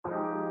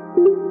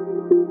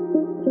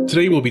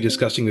Today we'll be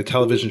discussing the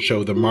television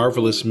show The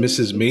Marvelous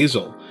Mrs.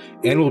 Maisel,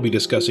 and we'll be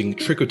discussing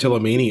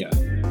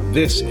trichotillomania.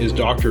 This is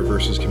Doctor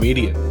versus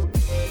Comedian.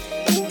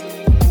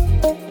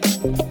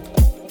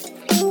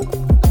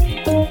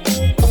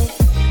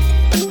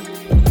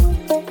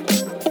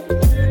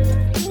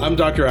 I'm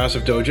Dr.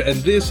 Asif Doja, and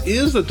this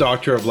is the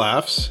Doctor of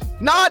Laughs.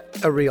 Not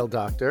a real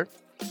doctor.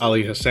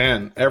 Ali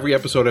Hassan. Every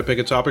episode I pick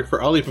a topic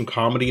for Ali from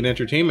comedy and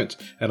entertainment,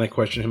 and I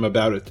question him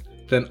about it.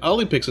 Then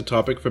Ali picks a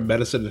topic from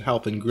medicine and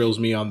health and grills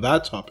me on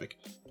that topic.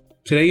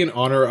 Today, in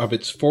honor of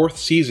its 4th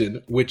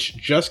season, which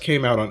just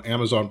came out on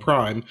Amazon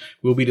Prime,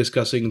 we'll be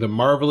discussing The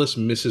Marvelous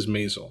Mrs.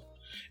 Maisel.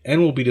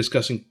 And we'll be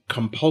discussing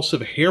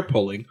compulsive hair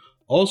pulling,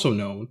 also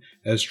known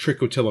as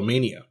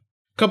trichotillomania.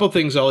 Couple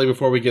things, Ali,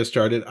 before we get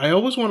started. I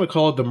always want to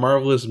call it The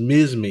Marvelous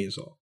Ms.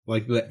 Maisel.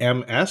 Like the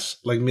MS,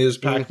 like Ms.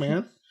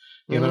 Pac-Man.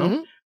 You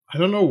know? I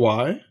don't know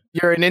why.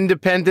 You're an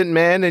independent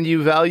man and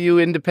you value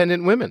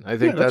independent women. I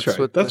think that's right.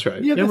 what... That's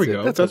right. Yeah, there we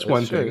go. That's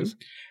one thing.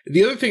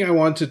 The other thing I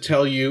want to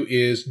tell you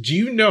is, do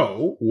you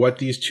know what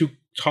these two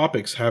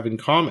topics have in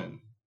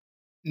common?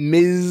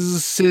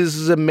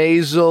 Mrs.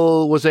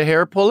 Maisel was a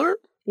hair puller?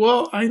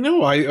 Well, I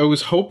know. I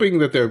was hoping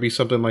that there would be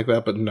something like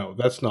that, but no,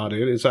 that's not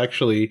it. It's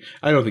actually,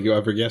 I don't think you'll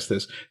ever guess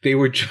this. They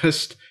were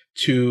just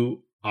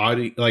two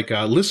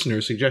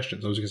listener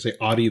suggestions. I was going to say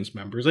audience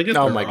members. I guess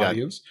they're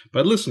audience,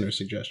 but listener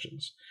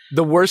suggestions.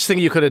 The worst thing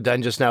you could have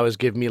done just now is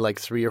give me like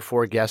 3 or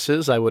 4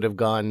 guesses. I would have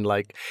gone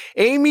like,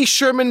 Amy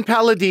Sherman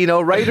Palladino,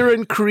 writer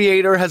and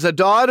creator, has a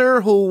daughter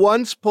who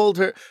once pulled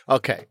her.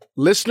 Okay.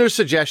 Listener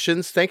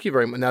suggestions. Thank you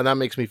very much. Now that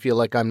makes me feel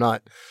like I'm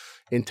not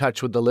in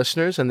touch with the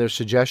listeners and their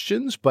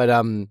suggestions, but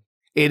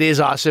it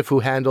is Asif who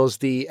handles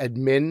the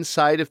admin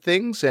side of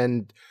things,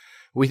 and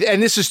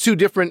this is 2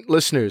 different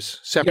listeners,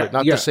 separate,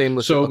 not the same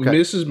listener. So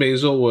Mrs.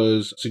 Maisel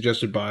was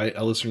suggested by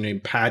a listener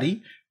named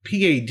Patty,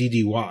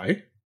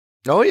 Paddy.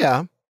 Oh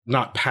yeah.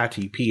 Not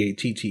Patty,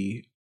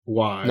 Patty.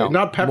 No,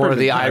 not Peppermint more of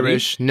the Patty.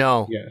 Irish.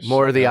 No, yes.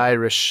 More of the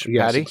Irish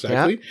yes, Patty.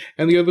 Exactly. Yeah.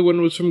 And the other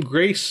one was from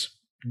Grace,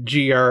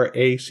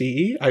 Grace.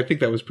 I think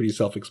that was pretty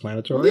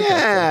self-explanatory.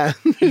 Yeah.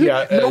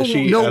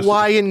 No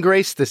Y in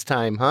Grace this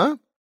time, huh?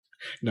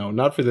 No,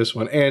 not for this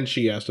one. And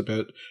she asked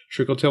about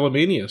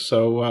trichotillomania.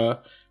 So,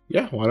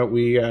 why don't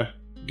we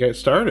get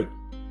started?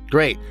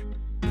 Great.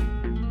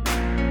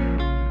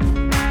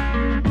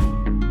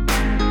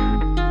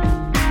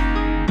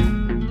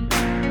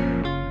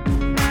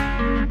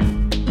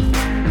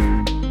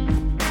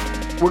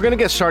 We're going to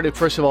get started,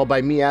 first of all,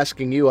 by me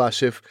asking you,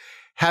 Asif,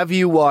 have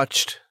you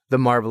watched The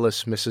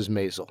Marvelous Mrs.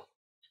 Maisel?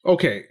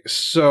 Okay,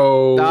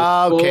 so...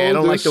 I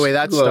don't like the way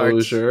that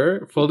starts.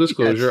 Full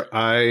disclosure, yes.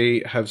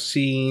 I have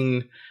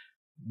seen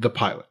the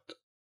pilot.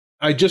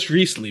 I just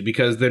recently,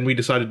 because then we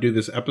decided to do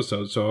this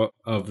episode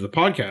of the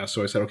podcast,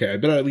 so I said, okay, I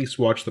better at least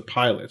watch the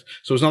pilot.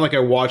 So it's not like I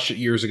watched it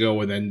years ago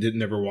and then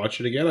didn't ever watch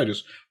it again. I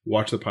just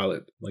watched the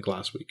pilot like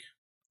last week.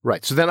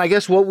 Right. So then I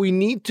guess what we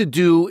need to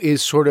do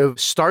is sort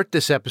of start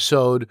this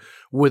episode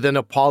with an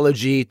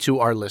apology to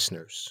our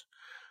listeners.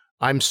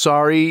 I'm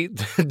sorry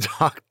that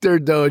Dr.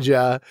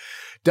 Doja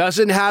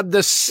doesn't have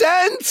the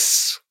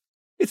sense.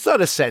 It's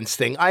not a sense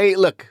thing.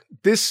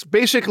 This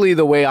basically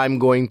the way I'm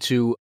going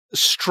to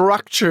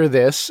structure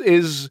this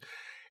is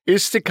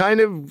to kind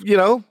of,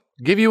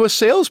 give you a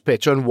sales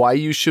pitch on why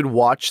you should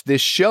watch this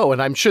show. And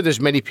I'm sure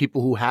there's many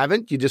people who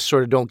haven't. You just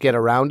sort of don't get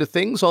around to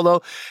things.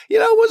 Although,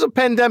 it was a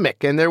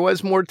pandemic and there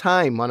was more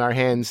time on our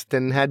hands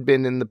than had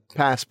been in the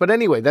past. But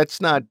anyway,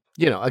 that's not,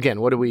 again,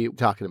 what are we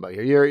talking about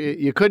here?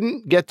 You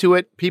couldn't get to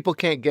it. People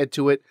can't get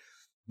to it.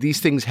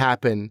 These things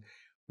happen.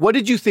 What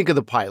did you think of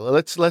the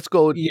pilot? Let's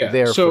go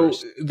there first. So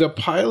the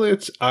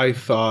pilot, I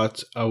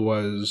thought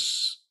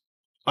was...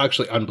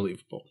 actually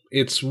unbelievable.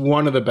 It's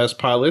one of the best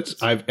pilots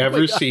I've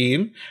ever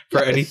seen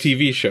for any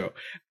TV show.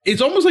 It's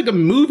almost like a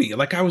movie.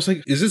 Like I was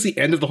like, is this the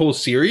end of the whole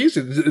series?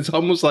 It's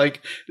almost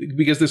like,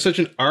 because there's such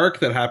an arc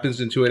that happens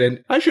into it.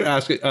 And I should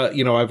ask, I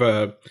have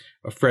a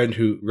friend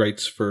who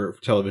writes for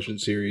television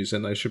series,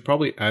 and I should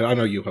probably, I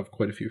know you have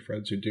quite a few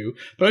friends who do,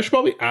 but I should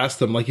probably ask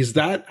them, like, is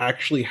that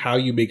actually how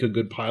you make a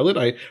good pilot?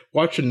 I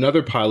watched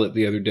another pilot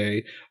the other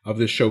day of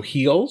this show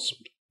Heels,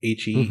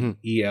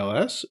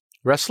 Heels.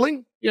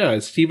 Wrestling? Yeah,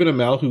 it's Stephen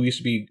Amell, who used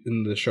to be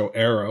in the show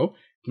Arrow,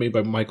 made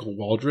by Michael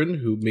Waldron,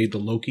 who made the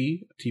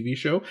Loki TV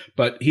show.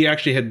 But he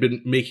actually had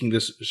been making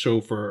this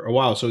show for a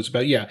while. So it's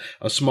about,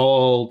 a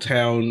small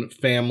town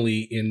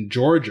family in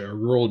Georgia,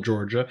 rural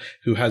Georgia,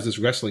 who has this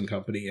wrestling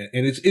company.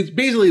 And it's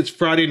basically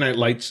Friday Night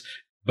Lights,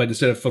 but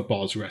instead of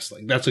football, it's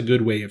wrestling. That's a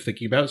good way of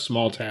thinking about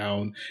small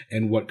town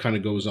and what kind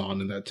of goes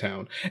on in that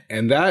town.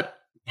 And that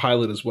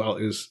pilot as well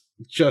is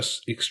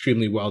just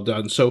extremely well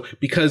done. So,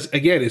 because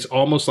again, it's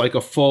almost like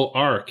a full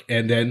arc,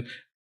 and then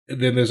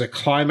there's a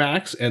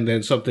climax, and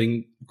then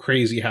something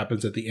crazy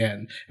happens at the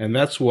end. And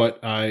that's what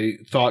I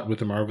thought with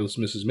The Marvelous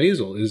Mrs.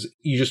 Maisel, is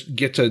you just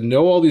get to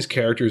know all these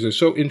characters. They're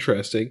so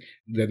interesting.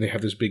 Then they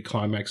have this big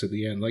climax at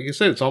the end. Like I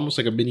said, it's almost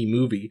like a mini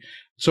movie.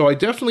 So I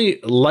definitely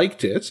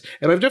liked it.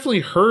 And I've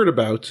definitely heard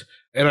about,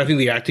 and I think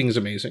the acting is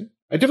amazing.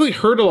 I definitely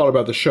heard a lot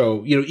about the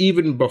show,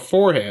 even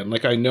beforehand.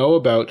 Like, I know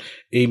about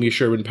Amy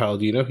Sherman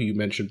Palladino, who you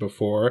mentioned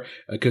before,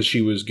 because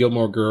she was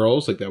Gilmore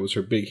Girls. Like, that was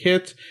her big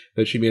hit.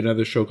 Then she made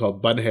another show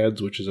called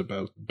Bunheads, which is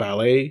about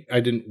ballet. I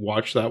didn't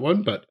watch that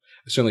one, but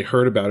I certainly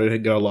heard about it.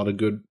 It got a lot of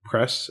good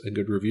press and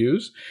good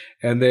reviews.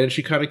 And then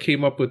she kind of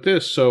came up with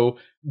this. So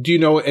do you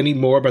know any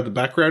more about the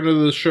background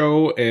of the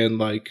show? And,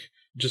 like,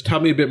 just tell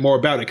me a bit more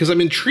about it. Because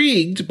I'm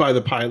intrigued by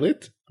the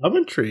pilot. I'm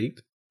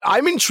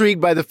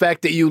intrigued by the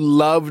fact that you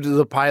loved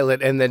the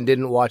pilot and then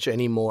didn't watch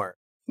any more.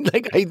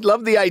 Like, I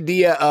love the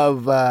idea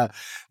of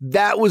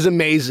that was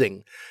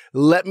amazing.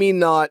 Let me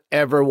not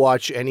ever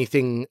watch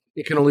anything.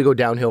 It can only go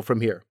downhill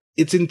from here.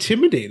 It's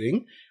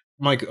intimidating.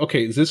 I'm like,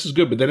 okay, this is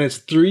good, but then it's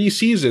 3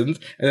 seasons,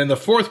 and then the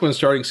 4th one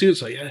starting soon.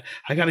 So yeah,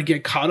 I got to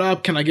get caught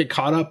up. Can I get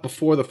caught up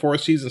before the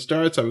 4th season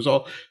starts? I was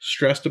all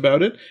stressed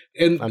about it.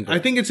 And I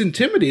think it's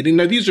intimidating.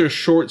 Now, these are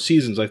short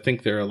seasons. I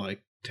think they're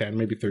like 10,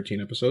 maybe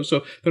 13 episodes.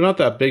 So they're not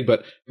that big,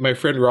 but my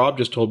friend Rob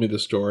just told me the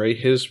story.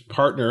 His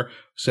partner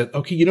said,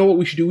 okay, you know what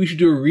we should do? We should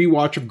do a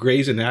rewatch of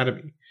Grey's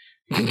Anatomy.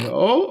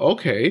 Oh,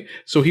 okay.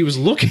 So he was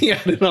looking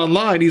at it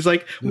online. He's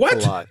like,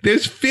 what?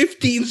 There's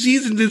 15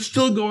 seasons. It's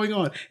still going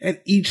on. And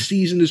each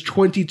season is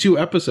 22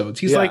 episodes.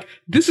 He's like,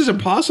 this is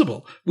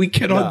impossible. We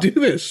cannot do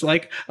this.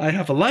 Like, I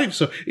have a life.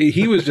 So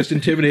he was just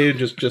intimidated,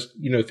 just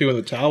threw in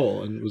the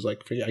towel and was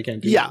like, I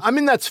can't do this. Yeah, I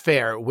mean, that's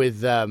fair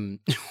with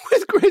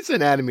with Grey's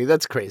Anatomy.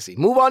 That's crazy.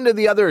 Move on to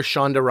the other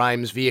Shonda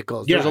Rhimes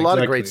vehicles. There's a lot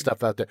of great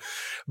stuff out there.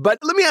 But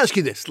let me ask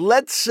you this.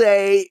 Let's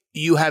say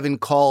you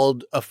haven't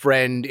called a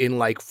friend in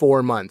like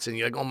 4 months and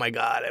you're like, oh my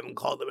God, I haven't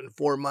called them in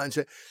 4 months.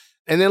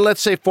 And then let's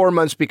say 4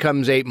 months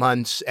becomes 8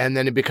 months and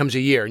then it becomes a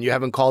year and you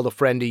haven't called a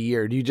friend a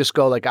year. Do you just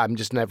go like, I'm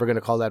just never going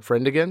to call that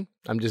friend again?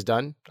 I'm just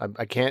done.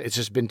 I can't. It's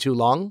just been too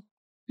long.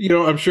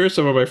 I'm sure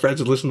some of my friends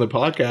would listen to the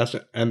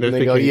podcast and they're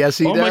thinking, go, yes,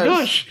 he does. My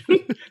gosh,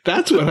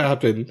 that's what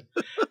happened.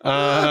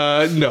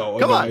 No.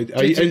 Come on.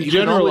 In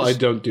general, I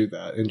don't do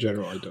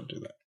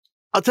that.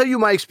 I'll tell you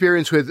my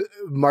experience with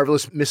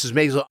Marvelous Mrs.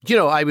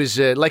 Maisel. I was,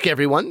 like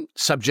everyone,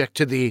 subject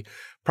to the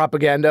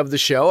propaganda of the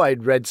show.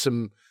 I'd read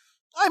some,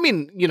 I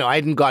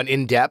hadn't gone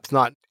in-depth,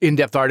 not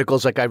in-depth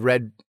articles like I've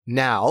read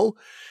now,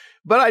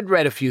 but I'd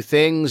read a few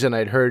things and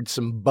I'd heard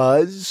some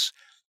buzz.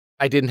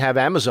 I didn't have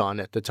Amazon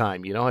at the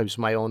time. I was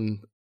my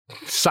own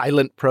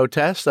silent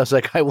protest. I was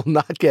like, I will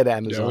not get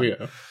Amazon. Oh,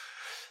 yeah.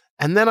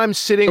 And then I'm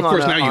sitting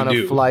on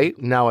a flight.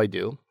 Now I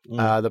do.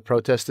 The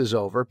protest is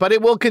over, but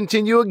it will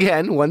continue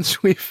again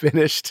once we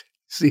finished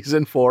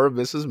season 4 of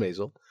Mrs.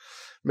 Maisel.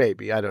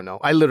 Maybe. I don't know.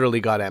 I literally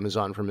got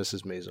Amazon for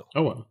Mrs. Maisel.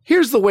 Oh, wow.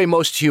 Here's the way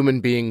most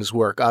human beings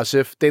work,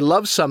 Asif. They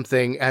love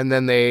something and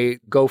then they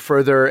go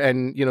further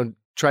and,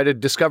 try to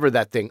discover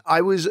that thing.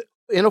 I was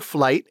in a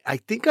flight. I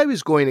think I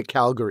was going to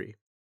Calgary.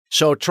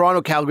 So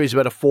Toronto, Calgary is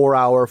about a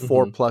 4-hour,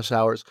 4+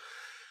 hours.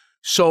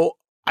 So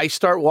I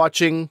start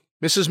watching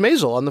Mrs.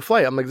 Maisel on the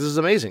flight. I'm like, this is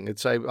amazing.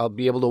 I'll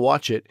be able to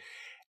watch it.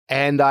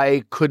 And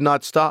I could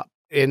not stop.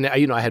 And,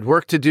 I had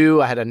work to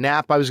do. I had a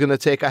nap I was going to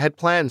take. I had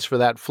plans for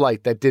that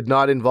flight that did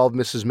not involve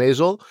Mrs.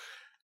 Maisel.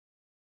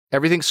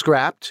 Everything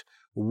scrapped.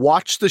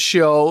 Watched the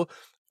show.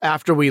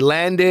 After we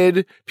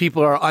landed,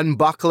 people are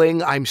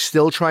unbuckling. I'm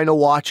still trying to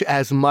watch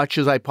as much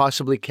as I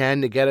possibly can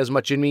to get as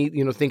much in me,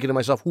 thinking to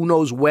myself, who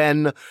knows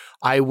when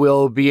I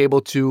will be able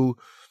to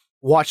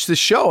watch the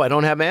show. I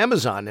don't have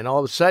Amazon. And all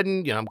of a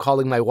sudden, I'm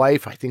calling my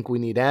wife. I think we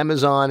need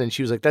Amazon. And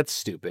she was like, that's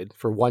stupid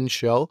for one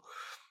show.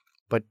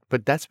 But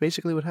that's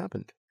basically what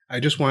happened. I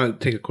just want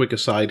to take a quick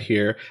aside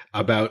here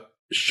about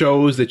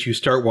shows that you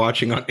start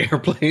watching on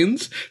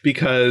airplanes,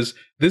 because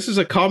this is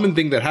a common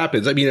thing that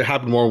happens. I mean, it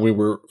happened more when we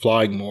were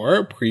flying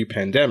more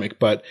pre-pandemic,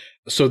 but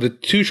so the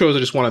 2 shows I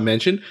just want to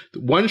mention,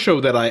 one show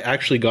that I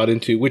actually got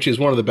into, which is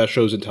one of the best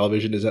shows in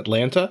television, is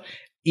Atlanta.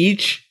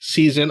 Each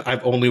season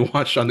I've only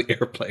watched on the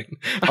airplane.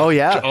 Oh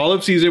yeah. All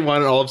of season 1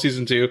 and all of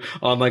season 2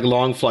 on like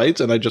long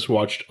flights. And I just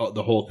watched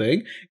the whole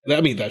thing.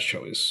 That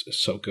show is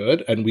so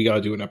good. And we got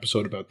to do an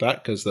episode about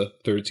that because the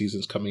 3rd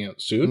season's coming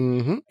out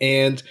soon. Mm-hmm.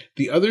 And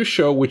the other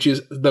show, which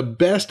is the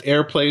best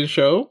airplane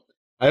show,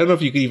 I don't know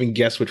if you can even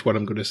guess which one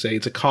I'm going to say.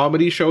 It's a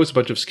comedy show. It's a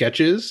bunch of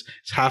sketches.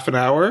 It's half an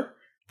hour.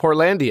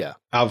 Portlandia.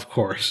 Of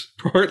course.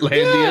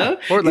 Portlandia. Yeah,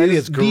 Portlandia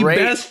is great.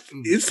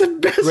 It's the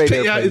best.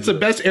 It's the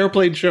best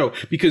airplane show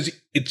because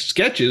it's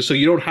sketches, so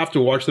you don't have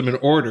to watch them in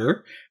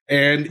order.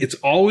 And it's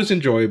always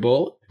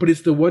enjoyable. But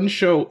it's the one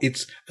show.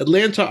 It's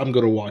Atlanta, I'm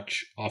going to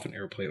watch off an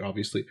airplane,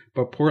 obviously.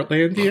 But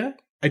Portlandia,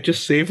 I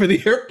just save for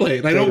the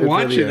airplane. I don't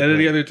watch it at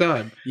any other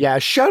time. Yeah,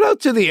 shout out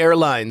to the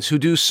airlines who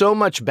do so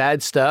much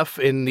bad stuff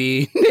in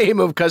the name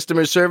of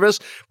customer service,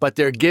 but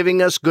they're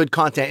giving us good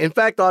content. In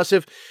fact,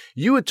 Asif,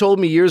 you had told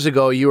me years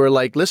ago, you were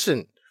like,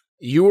 listen,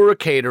 you were a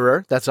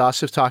caterer. That's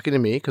Asif talking to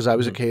me because I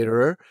was a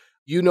caterer.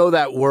 You know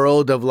that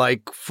world of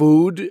like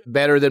food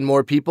better than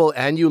more people,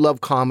 and you love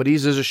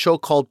comedies. There's a show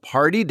called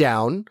Party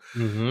Down,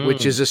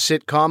 which is a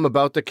sitcom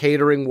about the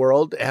catering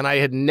world, and I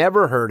had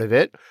never heard of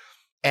it.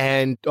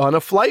 And on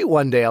a flight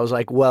one day, I was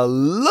like, well,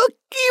 looky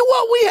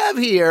what we have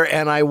here.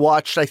 And I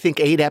watched, I think,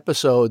 8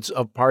 episodes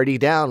of Party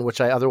Down, which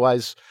I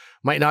otherwise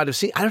might not have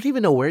seen. I don't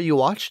even know where you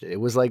watched it. It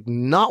was like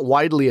not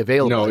widely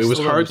available. No, it was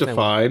hard to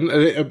find.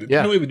 Yeah.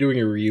 Yeah. They're doing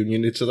a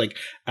reunion. It's like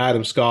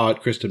Adam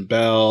Scott, Kristen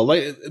Bell.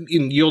 Like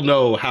you'll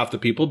know half the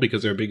people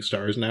because they're big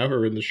stars now who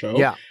are in the show.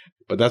 Yeah.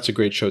 But that's a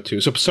great show too.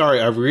 So sorry,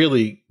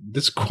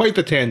 this is quite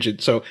the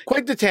tangent. So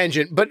quite the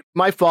tangent, but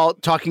my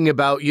fault talking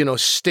about,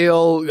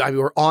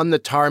 we're on the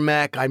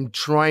tarmac. I'm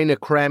trying to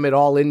cram it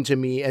all into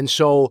me. And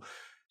so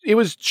it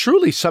was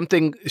truly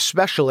something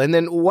special. And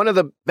then one of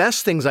the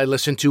best things I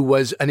listened to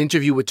was an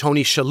interview with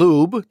Tony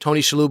Shalhoub.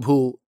 Tony Shalhoub,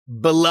 who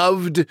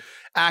beloved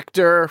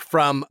actor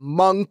from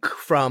Monk,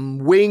 from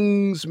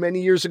Wings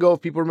many years ago,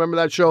 if people remember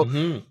that show.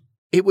 Mm-hmm.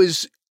 It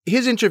was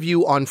his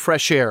interview on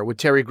Fresh Air with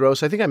Terry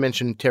Gross. I think I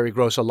mentioned Terry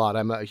Gross a lot.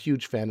 I'm a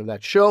huge fan of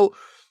that show.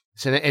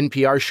 It's an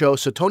NPR show.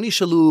 So Tony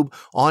Shalhoub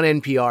on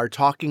NPR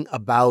talking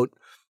about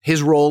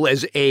his role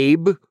as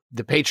Abe,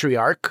 the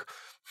patriarch,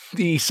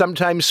 the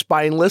sometimes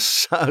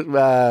spineless,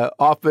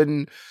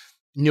 often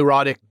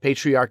neurotic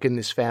patriarch in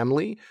this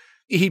family.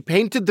 He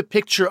painted the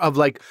picture of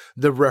like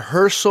the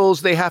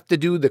rehearsals they have to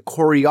do, the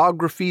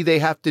choreography they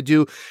have to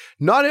do.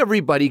 Not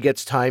everybody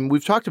gets time.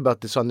 We've talked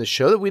about this on the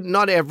show, that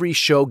not every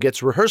show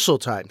gets rehearsal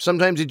time.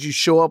 Sometimes if you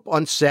show up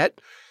on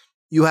set,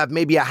 you have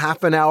maybe a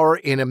half an hour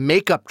in a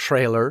makeup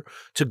trailer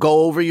to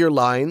go over your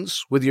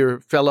lines with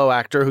your fellow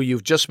actor who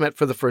you've just met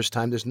for the first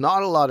time. There's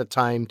not a lot of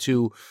time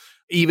to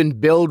even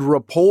build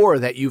rapport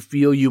that you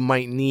feel you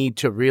might need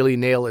to really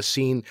nail a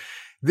scene.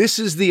 This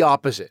is the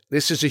opposite.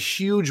 This is a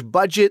huge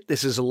budget.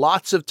 This is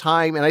lots of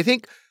time. And I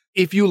think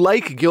if you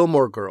like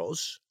Gilmore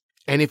Girls,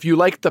 and if you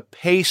like the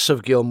pace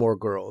of Gilmore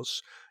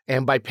Girls,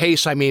 and by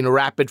pace, I mean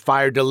rapid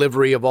fire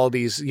delivery of all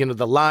these,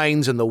 the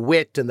lines and the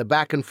wit and the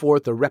back and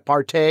forth, the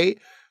repartee,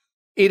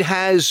 it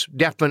has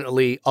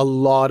definitely a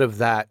lot of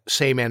that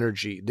same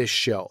energy, this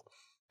show.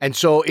 And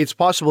so it's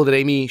possible that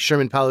Amy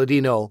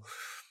Sherman-Palladino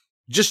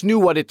just knew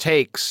what it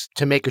takes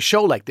to make a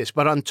show like this.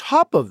 But on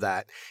top of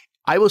that,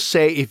 I will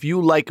say if you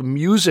like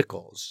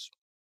musicals,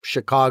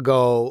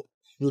 Chicago,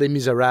 Les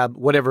Miserables,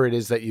 whatever it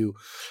is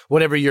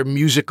whatever your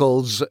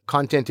musicals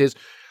content is,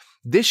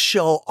 this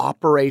show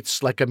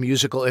operates like a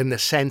musical in the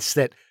sense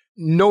that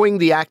knowing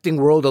the acting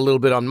world a little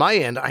bit on my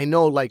end, I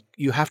know like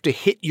you have to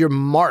hit your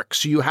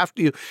marks.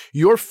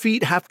 Your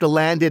feet have to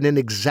land in an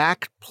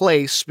exact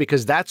place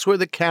because that's where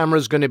the camera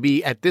is going to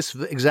be at this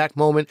exact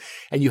moment.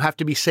 And you have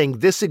to be saying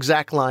this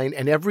exact line,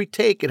 and every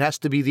take, it has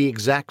to be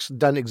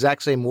done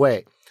exact same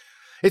way.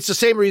 It's the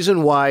same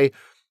reason why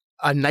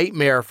a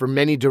nightmare for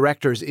many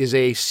directors is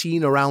a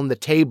scene around the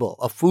table,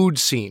 a food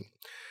scene.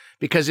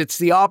 Because it's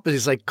the opposite.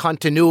 It's like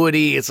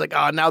continuity. It's like,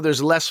 now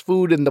there's less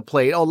food in the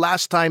plate. Oh,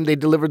 last time they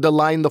delivered the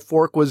line, the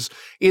fork was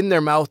in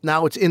their mouth.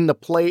 Now it's in the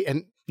plate.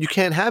 And you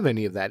can't have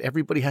any of that.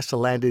 Everybody has to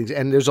land it.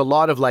 And there's a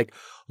lot of like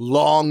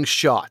long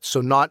shots,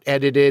 so not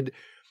edited.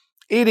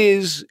 It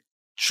is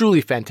truly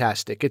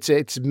fantastic.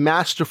 It's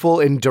masterful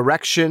in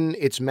direction.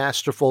 It's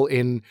masterful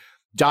in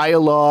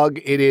dialogue.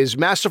 It is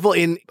masterful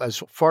in,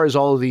 as far as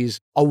all of these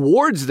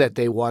awards that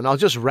they won. I'll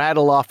just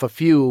rattle off a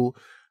few.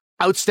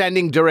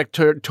 Outstanding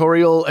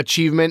directorial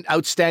achievement,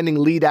 outstanding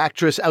lead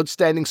actress,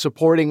 outstanding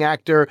supporting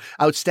actor,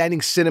 outstanding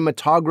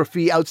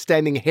cinematography,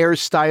 outstanding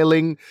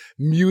hairstyling,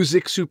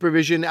 music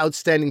supervision,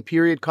 outstanding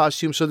period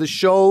costume. So the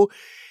show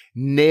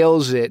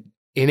nails it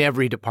in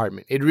every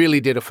department. It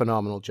really did a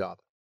phenomenal job.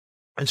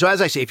 And so,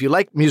 as I say, if you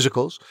like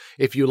musicals,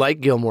 if you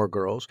like Gilmore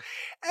Girls,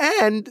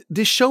 and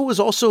this show was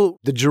also,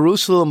 the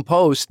Jerusalem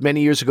Post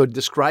many years ago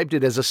described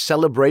it as a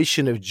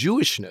celebration of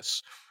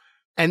Jewishness.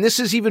 And this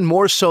is even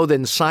more so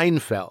than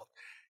Seinfeld.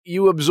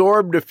 You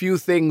absorbed a few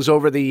things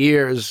over the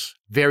years,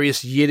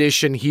 various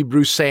Yiddish and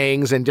Hebrew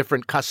sayings and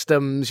different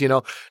customs,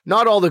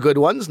 not all the good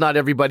ones. Not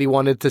everybody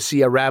wanted to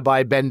see a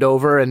rabbi bend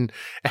over and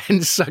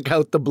suck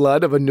out the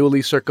blood of a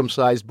newly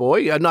circumcised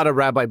boy. Not a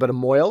rabbi, but a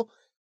moil.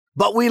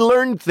 But we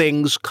learned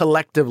things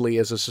collectively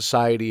as a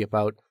society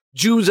about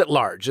Jews at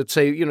large. Let's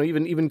say,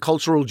 even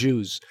cultural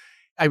Jews.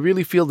 I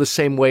really feel the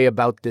same way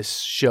about this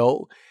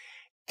show.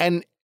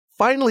 And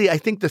finally, I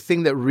think the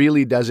thing that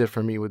really does it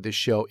for me with this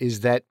show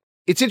is that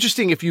it's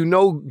interesting. If you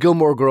know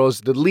Gilmore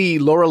Girls, the lead,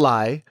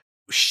 Lorelai,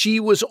 she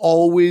was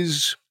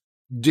always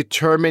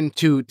determined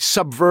to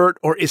subvert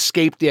or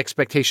escape the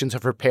expectations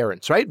of her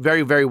parents, right?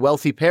 Very, very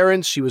wealthy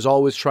parents. She was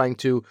always trying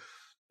to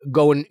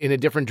go in a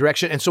different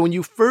direction. And so when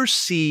you first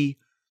see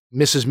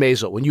Mrs.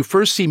 Maisel, when you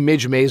first see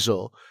Midge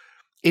Maisel,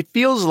 it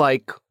feels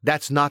like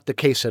that's not the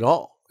case at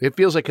all. It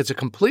feels like it's a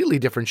completely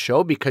different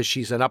show because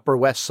she's an Upper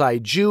West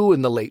Side Jew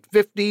in the late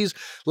 50s.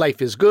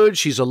 Life is good.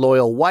 She's a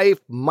loyal wife.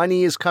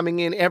 Money is coming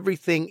in.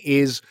 Everything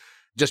is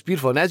just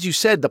beautiful. And as you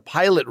said, the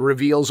pilot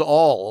reveals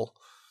all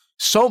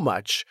so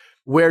much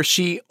where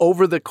she,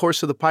 over the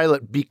course of the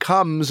pilot,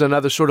 becomes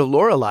another sort of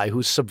Lorelai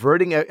who's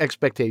subverting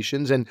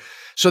expectations. And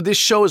so this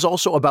show is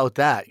also about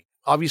that.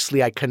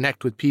 Obviously, I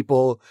connect with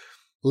people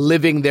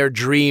living their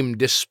dream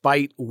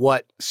despite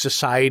what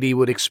society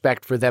would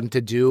expect for them to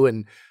do.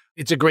 And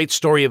it's a great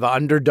story of an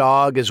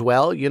underdog as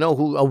well,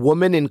 a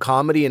woman in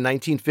comedy in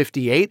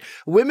 1958.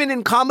 Women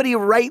in comedy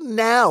right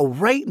now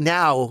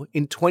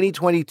in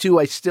 2022,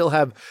 I still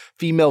have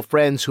female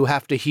friends who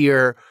have to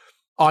hear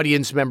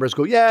audience members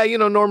go, yeah,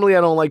 normally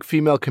I don't like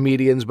female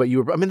comedians, but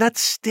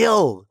that's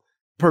still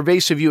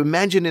pervasive. You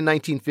imagine in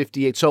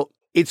 1958. So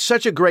it's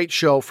such a great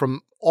show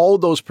from all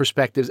those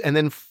perspectives. And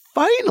then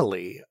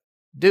finally,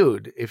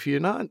 dude, if you're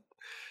not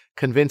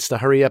convinced to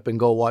hurry up and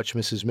go watch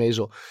Mrs.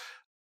 Maisel,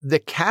 the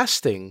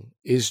casting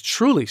is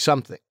truly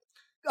something.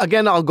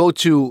 Again, I'll go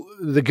to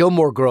the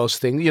Gilmore Girls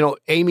thing.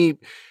 Amy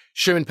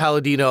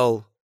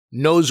Sherman-Palladino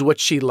knows what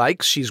she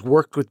likes. She's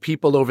worked with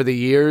people over the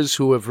years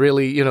who have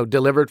really,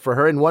 delivered for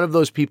her. And one of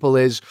those people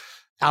is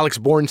Alex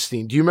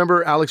Bornstein. Do you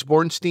remember Alex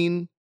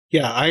Bornstein?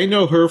 Yeah, I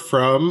know her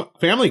from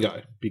Family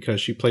Guy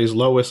because she plays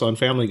Lois on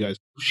Family Guy.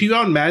 She's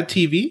on Mad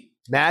TV.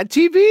 Mad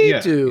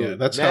TV, dude. Yeah,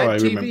 that's Mad how I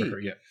TV. remember her.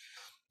 Yeah,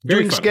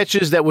 doing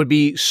sketches that would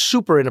be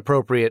super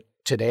inappropriate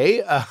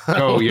today.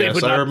 Oh,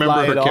 yes. I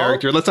remember her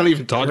character. Let's not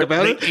even talk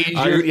about it.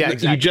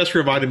 Exactly. You just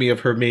reminded me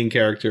of her main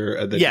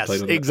character that she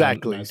played on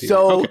exactly. on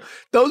so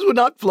those would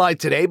not fly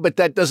today, but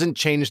that doesn't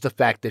change the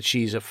fact that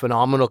she's a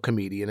phenomenal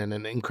comedian and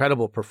an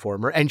incredible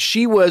performer. And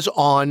she was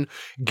on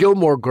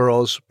Gilmore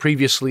Girls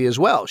previously as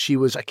well. She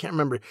was, I can't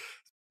remember,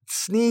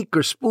 Sneak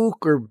or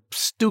Spook or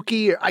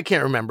Stooky, or I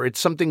can't remember. It's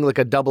something like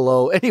a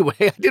 00. Anyway,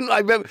 I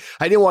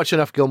didn't watch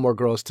enough Gilmore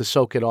Girls to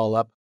soak it all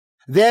up.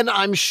 Then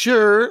I'm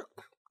sure,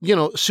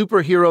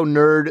 superhero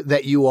nerd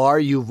that you are,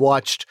 you've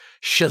watched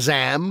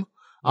Shazam,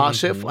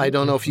 Asif. Mm-hmm. I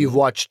don't know if you've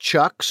watched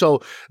Chuck.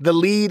 So the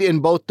lead in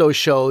both those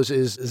shows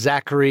is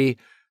Zachary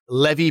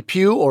Levi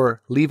Pugh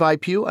or Levi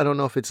Pugh. I don't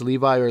know if it's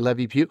Levi or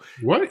Levi Pugh.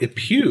 What?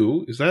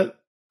 Pugh? Is that?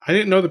 I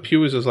didn't know that Pugh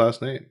was his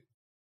last name.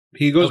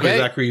 He goes by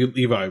Zachary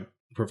Levi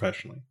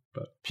professionally.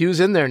 But Pugh's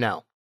in there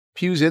now.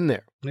 Pugh's in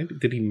there. Maybe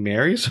did he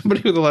marry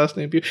somebody with the last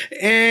name Pugh?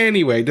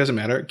 Anyway, doesn't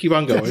matter. Keep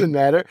on going. Doesn't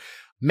matter.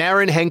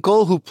 Maren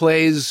Henkel, who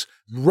plays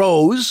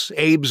Rose,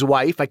 Abe's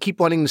wife. I keep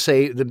wanting to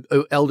say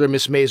the elder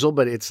Miss Maisel,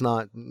 but it's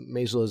not.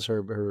 Maisel is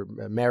her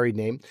married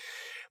name.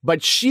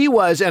 But she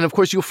was, and of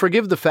course you'll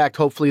forgive the fact,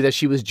 hopefully, that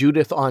she was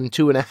Judith on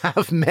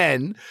 2.5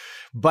 Men.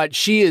 But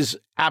she is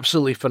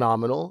absolutely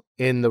phenomenal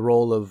in the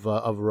role of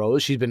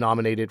Rose. She's been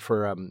nominated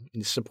for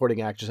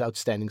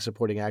outstanding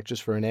supporting actress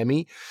for an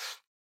Emmy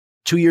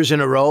 2 years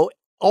in a row.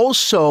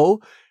 Also,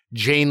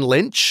 Jane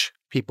Lynch.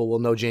 People will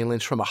know Jane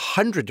Lynch from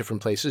 100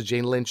 different places.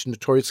 Jane Lynch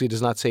notoriously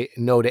does not say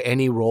no to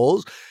any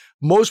roles.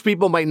 Most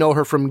people might know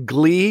her from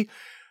Glee.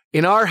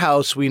 In our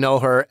house, we know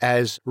her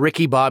as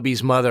Ricky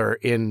Bobby's mother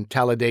in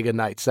Talladega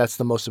Nights. That's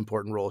the most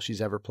important role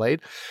she's ever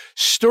played.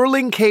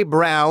 Sterling K.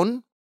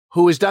 Brown,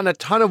 who has done a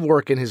ton of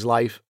work in his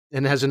life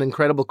and has an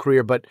incredible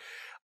career, but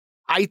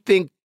I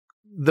think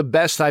the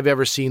best I've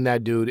ever seen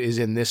that dude is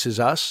in This Is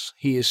Us.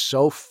 He is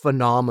so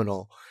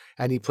phenomenal,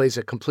 and he plays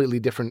a completely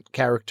different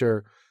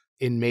character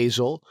in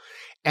Maisel.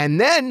 And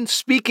then,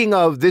 speaking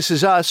of This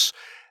Is Us,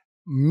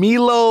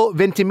 Milo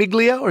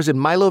Ventimiglia, or is it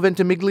Milo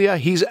Ventimiglia?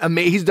 He's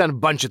done a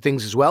bunch of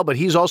things as well, but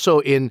he's also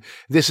in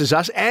This Is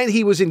Us, and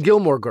he was in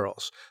Gilmore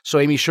Girls. So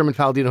Amy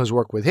Sherman-Palladino has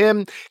worked with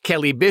him.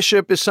 Kelly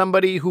Bishop is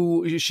somebody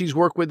who she's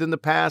worked with in the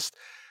past.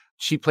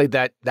 She played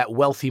that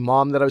wealthy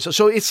mom that I was.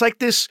 So it's like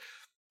this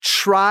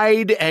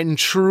tried and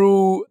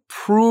true,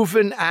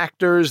 proven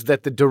actors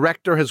that the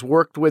director has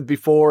worked with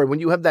before. And when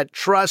you have that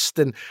trust,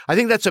 and I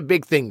think that's a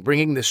big thing,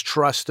 bringing this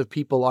trust of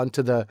people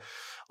onto the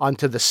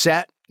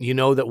set,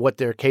 that what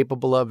they're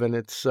capable of. And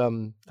it's,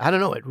 I don't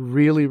know, it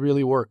really,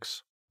 really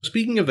works.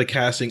 Speaking of the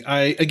casting,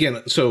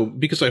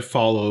 because I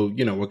follow,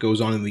 what goes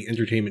on in the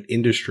entertainment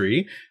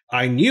industry,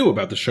 I knew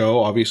about the show,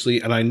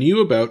 obviously, and I knew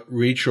about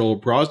Rachel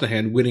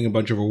Brosnahan winning a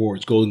bunch of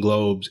awards, Golden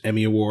Globes,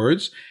 Emmy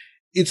Awards.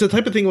 It's the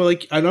type of thing where,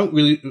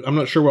 I'm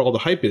not sure what all the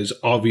hype is,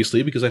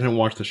 obviously, because I didn't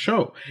watch the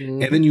show.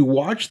 Mm. And then you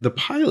watch the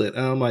pilot,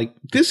 and I'm like,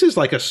 this is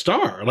like a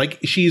star. Like,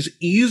 she's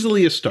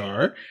easily a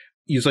star.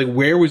 He's like,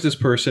 where was this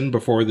person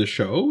before the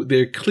show?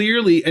 They're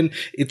clearly, and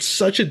it's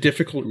such a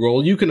difficult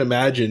role. You can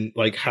imagine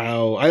like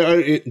how,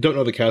 I don't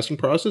know the casting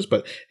process,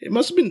 but it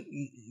must have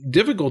been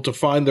difficult to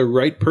find the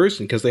right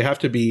person because they have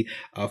to be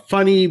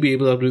funny, be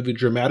able to do the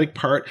dramatic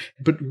part,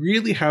 but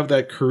really have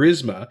that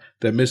charisma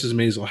that Mrs.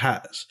 Maisel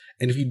has.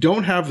 And if you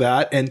don't have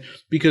that, and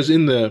because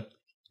in the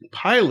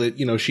pilot,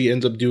 she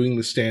ends up doing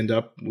the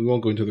stand-up. We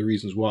won't go into the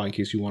reasons why in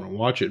case you want to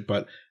watch it,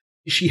 but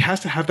she has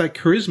to have that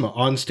charisma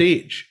on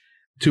stage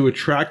to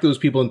attract those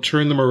people and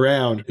turn them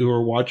around who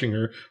are watching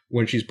her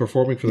when she's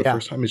performing for the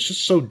first time. It's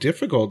just so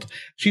difficult.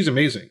 She's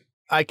amazing.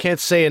 I can't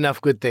say enough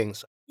good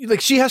things.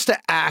 Like, she has to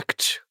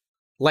act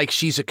like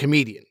she's a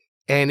comedian,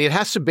 and it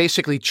has to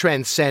basically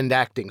transcend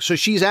acting. So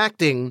she's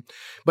acting,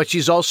 but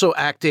she's also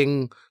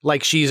acting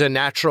like she's a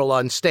natural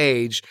on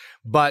stage,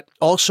 but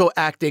also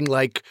acting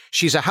like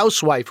she's a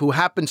housewife who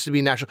happens to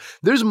be natural.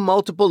 There's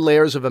multiple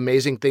layers of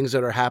amazing things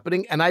that are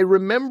happening. And I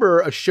remember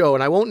a show,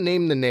 and I won't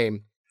name the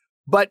name,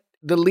 but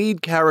the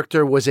lead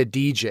character was a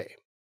DJ.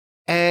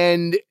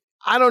 And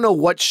I don't know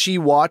what she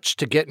watched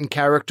to get in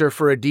character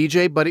for a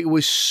DJ, but it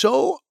was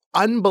so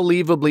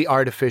unbelievably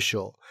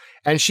artificial.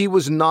 And she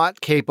was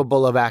not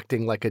capable of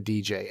acting like a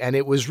DJ. And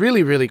it was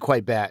really, really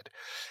quite bad.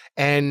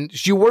 And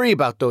you worry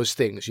about those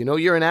things.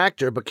 You're an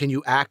actor, but can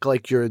you act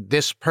like you're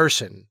this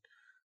person?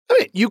 I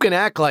mean, you can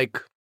act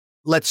like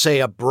let's say,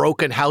 a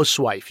broken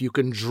housewife. You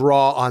can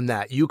draw on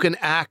that. You can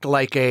act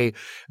like a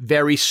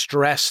very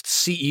stressed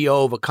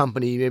CEO of a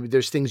company. Maybe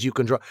there's things you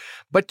can draw.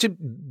 But to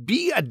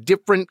be a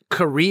different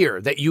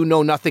career that you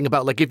know nothing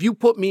about, like if you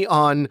put me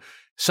on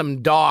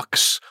some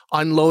docks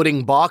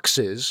unloading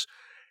boxes,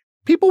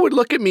 people would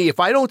look at me, if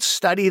I don't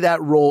study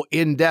that role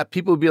in depth,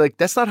 people would be like,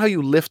 that's not how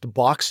you lift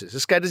boxes.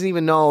 This guy doesn't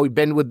even know, he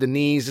bend with the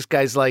knees. This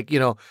guy's like,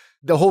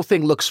 the whole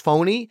thing looks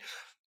phony.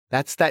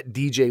 That's that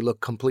DJ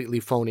look completely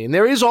phony. And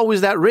there is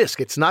always that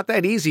risk. It's not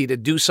that easy to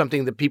do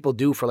something that people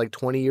do for like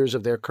 20 years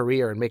of their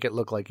career and make it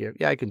look like,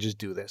 yeah, I can just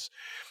do this.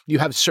 You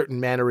have certain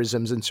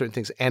mannerisms and certain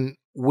things. And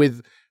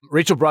with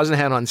Rachel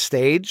Brosnahan on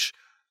stage,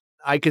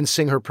 I can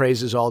sing her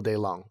praises all day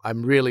long.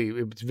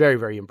 It's very,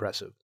 very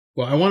impressive.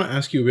 Well, I want to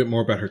ask you a bit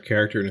more about her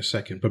character in a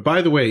second. But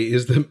by the way,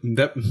 is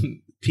that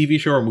TV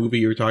show or movie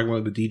you were talking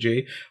about, the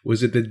DJ,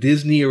 was it the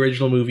Disney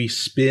original movie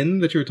Spin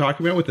that you were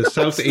talking about with the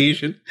South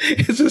Asian?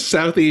 It's a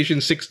South Asian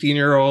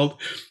 16-year-old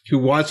who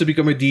wants to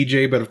become a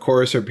DJ, but of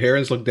course her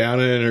parents look down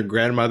on it and her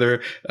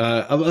grandmother.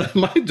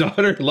 My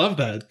daughter loved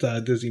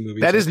that Disney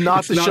movie. That is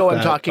not the show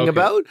I'm talking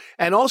about.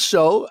 And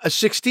also, a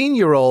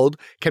 16-year-old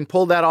can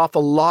pull that off a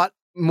lot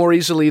more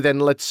easily than,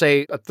 let's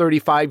say, a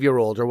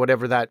 35-year-old or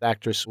whatever that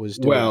actress was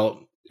doing.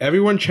 Well,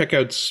 everyone check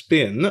out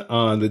Spin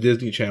on the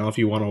Disney Channel if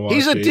you want to watch it.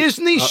 He's a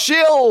Disney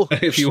shill.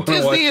 If you want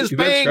to watch it. Disney is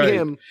paying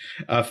him.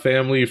 A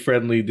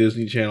family-friendly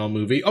Disney Channel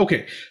movie.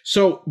 Okay,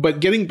 so, but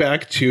getting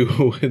back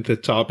to the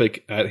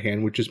topic at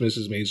hand, which is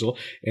Mrs. Maisel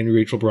and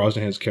Rachel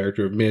Brosnahan's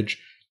character of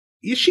Midge,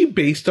 is she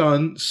based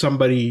on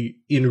somebody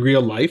in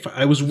real life?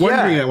 I was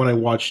wondering that when I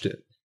watched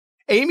it.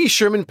 Amy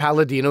Sherman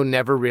Palladino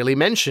never really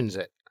mentions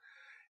it.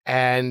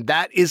 And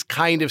that is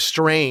kind of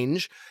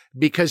strange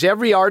because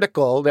every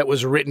article that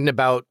was written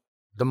about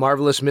The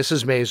Marvelous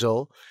Mrs.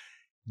 Maisel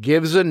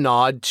gives a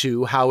nod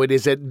to how it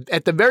is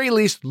at the very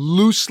least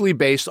loosely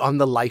based on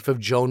the life of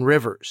Joan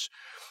Rivers.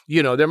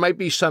 There might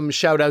be some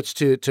shout outs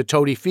to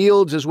Toady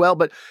Fields as well,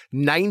 but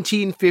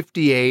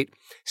 1958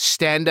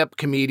 stand-up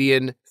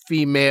comedian,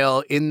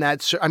 female in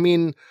that.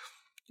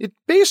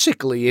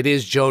 It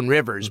is Joan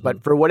Rivers,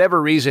 but for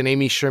whatever reason,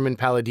 Amy Sherman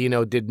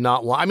Palladino did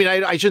not want.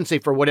 I shouldn't say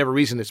for whatever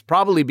reason. It's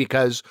probably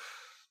because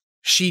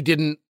she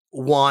didn't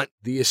want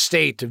the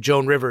estate of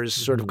Joan Rivers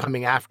sort of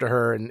coming after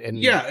her. And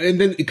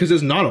then because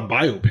it's not a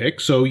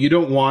biopic, so you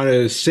don't want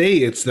to say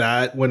it's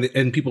that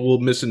and people will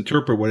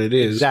misinterpret what it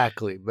is.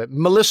 Exactly. But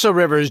Melissa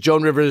Rivers,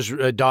 Joan Rivers'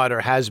 daughter,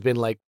 has been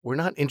like, we're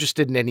not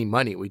interested in any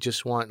money. We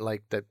just want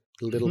like that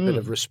little bit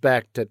of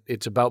respect that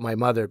it's about my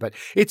mother. But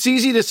it's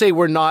easy to say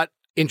we're not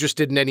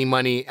interested in any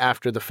money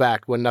after the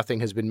fact when nothing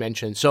has been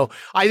mentioned. So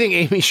I think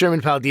Amy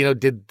Sherman Palladino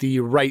did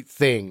the right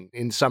thing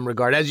in some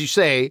regard, as you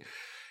say,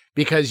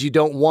 because you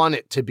don't want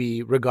it to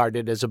be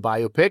regarded as a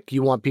biopic.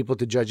 You want people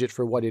to judge it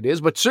for what it is.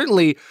 But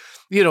certainly,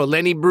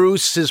 Lenny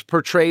Bruce is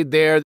portrayed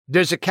there.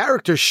 There's a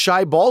character,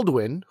 Shy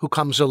Baldwin, who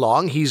comes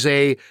along. He's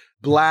a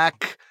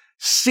black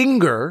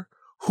singer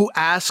who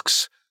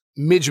asks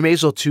Midge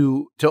Maisel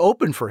to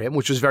open for him,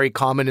 which was very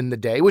common in the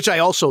day, which I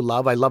also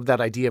love. I love that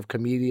idea of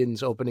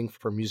comedians opening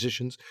for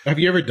musicians. Have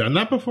you ever done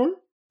that before?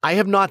 I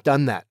have not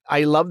done that.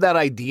 I love that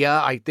idea.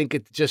 I think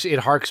it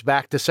harks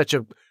back to such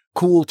a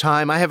cool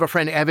time. I have a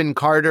friend, Evan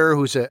Carter,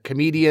 who's a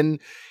comedian.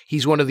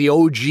 He's one of the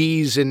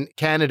OGs in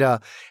Canada,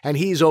 and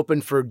he's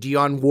opened for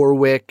Dionne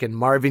Warwick and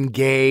Marvin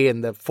Gaye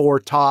and the Four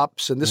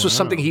Tops. And this was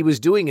something he was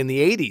doing in the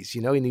 80s,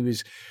 and he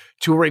was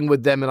touring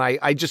with them. And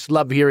I just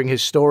love hearing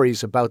his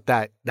stories about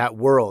that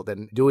world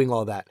and doing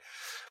all that.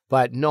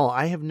 But no,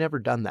 I have never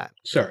done that.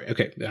 Sorry.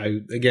 Okay.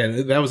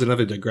 Again, that was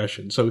another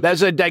digression. So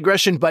that's a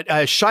digression.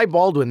 But Shy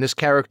Baldwin, this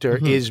character,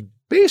 is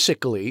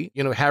basically,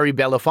 Harry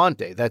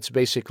Belafonte. That's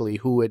basically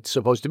who it's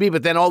supposed to be.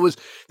 But then always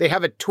they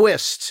have a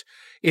twist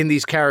in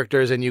these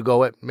characters, and you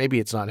go, maybe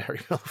it's not Harry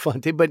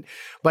Belafonte,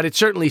 but it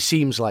certainly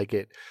seems like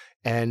it.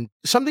 And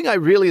something I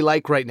really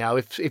like right now,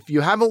 if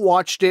you haven't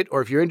watched it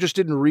or if you're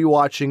interested in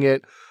rewatching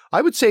it,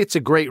 I would say it's a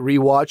great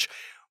rewatch.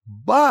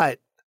 But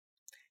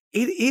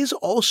it is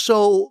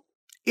also,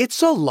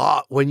 it's a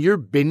lot when you're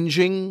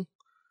binging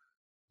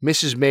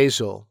Mrs.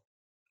 Maisel.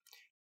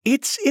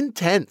 It's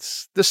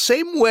intense. The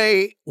same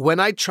way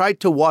when I tried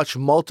to watch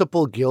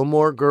multiple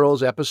Gilmore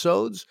Girls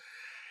episodes,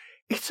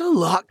 it's a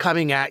lot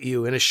coming at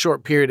you in a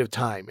short period of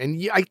time.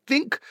 And I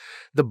think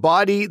the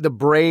body, the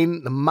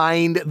brain, the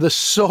mind, the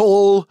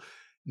soul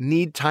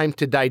need time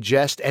to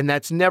digest. And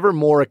that's never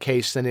more a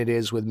case than it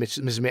is with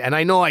Mrs. Maisel. And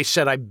I know I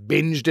said I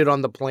binged it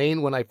on the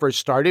plane when I first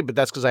started, but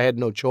that's because I had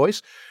no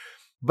choice.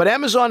 But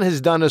Amazon has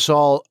done us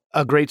all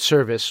a great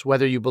service,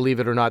 whether you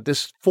believe it or not.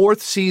 This 4th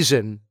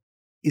season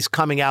is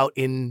coming out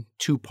in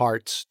 2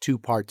 parts.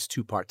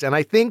 And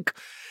I think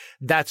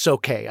that's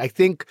okay. I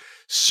think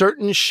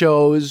certain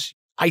shows,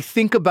 I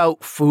think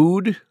about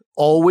food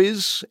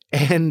always.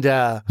 And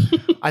I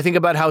think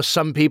about how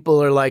some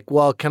people are like,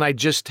 well, can I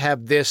just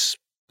have this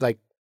like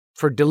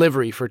for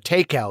delivery, for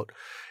takeout?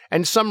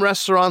 And some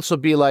restaurants will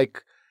be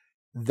like,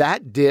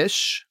 that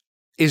dish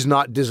is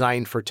not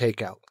designed for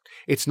takeout.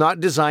 It's not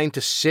designed to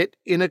sit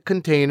in a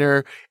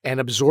container and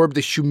absorb the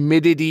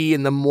humidity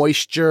and the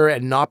moisture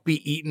and not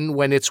be eaten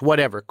when it's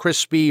whatever,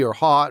 crispy or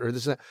hot or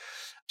this and that.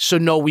 So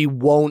no, we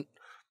won't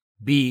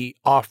be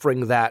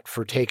offering that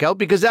for takeout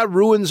because that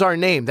ruins our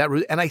name.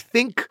 And I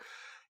think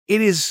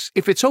it is,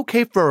 if it's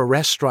okay for a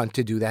restaurant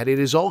to do that, it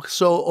is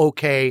also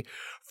okay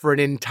for an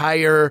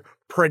entire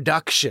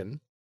production,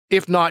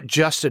 if not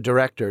just a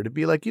director, to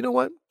be like, you know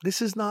what?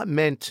 This is not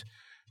meant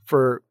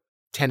for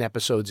 10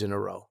 episodes in a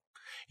row.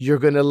 You're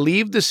going to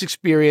leave this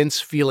experience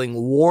feeling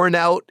worn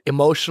out,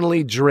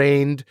 emotionally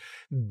drained,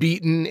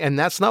 beaten, and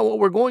that's not what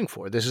we're going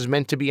for. This is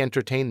meant to be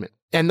entertainment.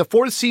 And the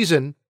fourth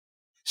season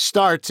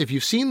starts, if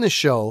you've seen the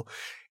show,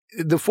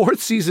 the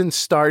fourth season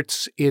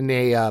starts in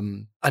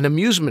an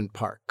amusement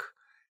park.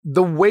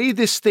 The way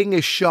this thing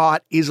is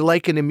shot is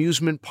like an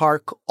amusement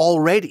park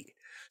already.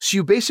 So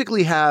you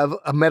basically have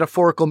a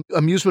metaphorical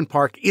amusement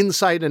park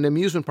inside an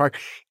amusement park.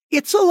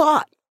 It's a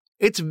lot.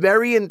 It's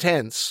very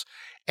intense.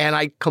 And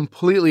I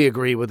completely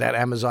agree with that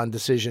Amazon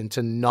decision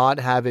to not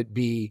have it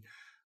be,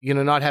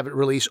 not have it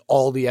release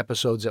all the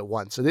episodes at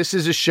once. So this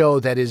is a show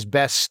that is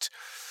best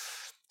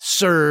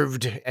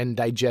served and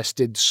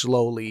digested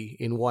slowly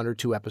in 1 or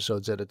 2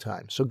 episodes at a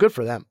time. So good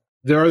for them.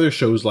 There are other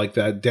shows like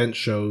that, dense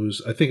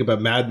shows. I think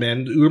about Mad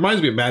Men. It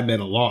reminds me of Mad Men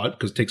a lot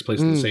because it takes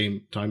place in the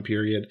same time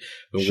period.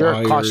 Sure,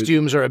 Wire.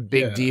 Costumes are a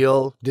big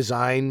deal.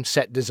 Design,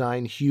 set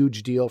design,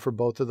 huge deal for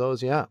both of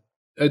those, yeah.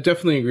 I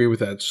definitely agree with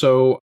that.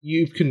 So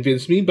you've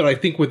convinced me, but I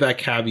think with that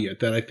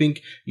caveat that I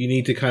think you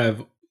need to kind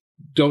of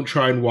don't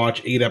try and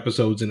watch 8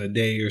 episodes in a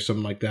day or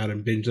something like that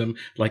and binge them.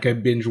 Like I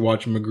binge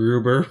watch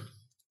MacGruber.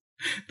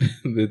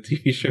 The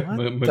TV show.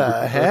 What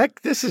the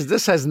heck?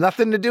 This has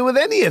nothing to do with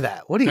any of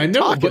that. What are you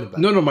talking about?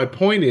 No. My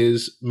point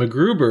is,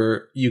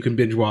 MacGruber you can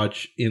binge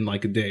watch in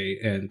like a day,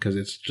 and because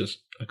it's just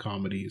a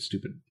comedy, it's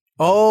stupid.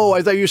 Oh,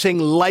 I thought you were saying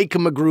like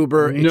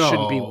MacGruber. It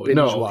shouldn't be binge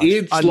watched.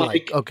 It's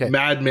like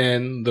Mad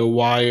Men, The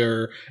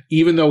Wire.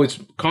 Even though it's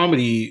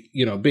comedy,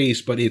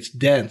 based, but it's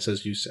dense,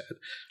 as you said.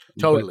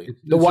 Totally.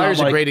 The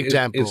Wire's a great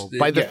example.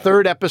 By the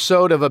third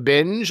episode of a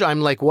binge, I'm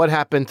like, what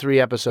happened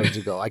 3 episodes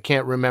ago? I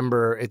can't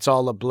remember. It's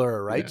all a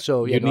blur, right? Yeah.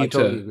 So, I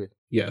totally agree.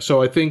 Yeah,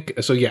 so I think,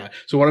 so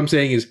what I'm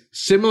saying is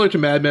similar to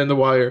Mad Men, The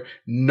Wire,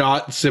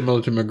 not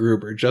similar to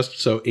MacGruber,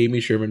 just so Amy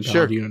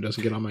Sherman-Palladino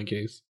doesn't get on my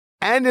case.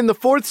 And in the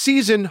 4th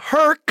season,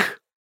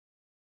 Herc,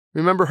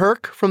 remember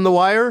Herc from The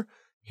Wire?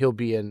 He'll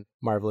be in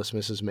Marvelous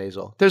Mrs.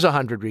 Maisel. There's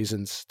 100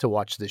 reasons to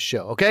watch this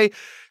show, okay?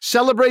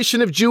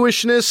 Celebration of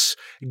Jewishness,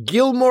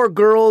 Gilmore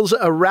Girls,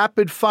 a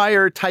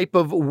rapid-fire type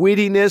of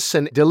wittiness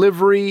and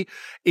delivery,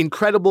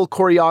 incredible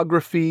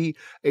choreography.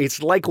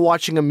 It's like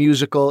watching a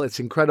musical. It's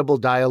incredible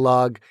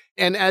dialogue.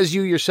 And as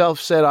you yourself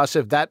said,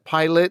 Asif, that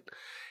pilot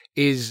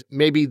is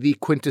maybe the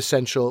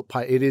quintessential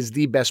pilot. It is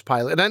the best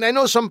pilot. And I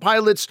know some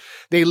pilots,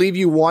 they leave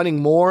you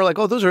wanting more, like,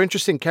 oh, those are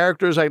interesting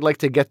characters. I'd like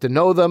to get to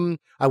know them.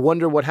 I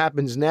wonder what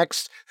happens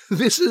next.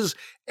 This is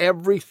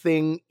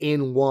everything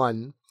in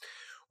one,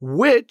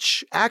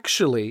 which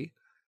actually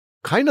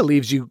kind of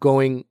leaves you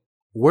going,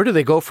 where do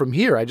they go from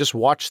here? I just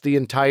watched the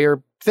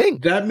entire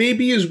thing. That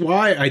maybe is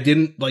why I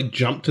didn't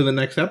jump to the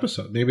next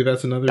episode. Maybe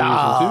that's another reason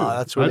too.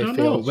 That's where I don't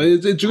know. But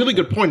it's a really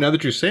good point now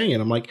that you're saying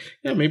it. I'm like,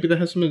 yeah, maybe that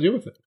has something to do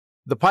with it.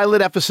 The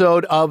pilot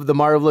episode of The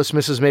Marvelous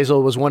Mrs.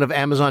 Maisel was one of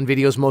Amazon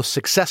Video's most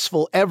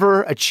successful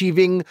ever,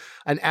 achieving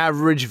an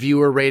average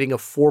viewer rating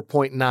of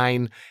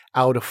 4.9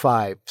 out of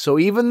 5. So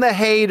even the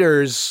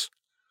haters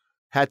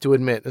had to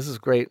admit, this is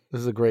great.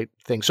 This is a great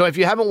thing. So if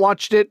you haven't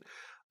watched it,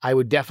 I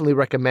would definitely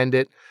recommend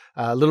it.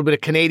 A little bit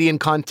of Canadian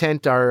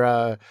content.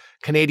 Our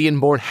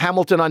Canadian-born,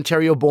 Hamilton,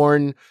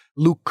 Ontario-born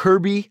Luke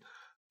Kirby.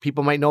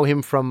 People might know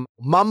him from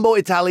Mambo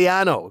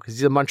Italiano because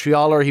he's a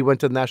Montrealer. He went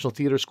to the National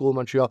Theatre School in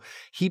Montreal.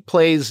 He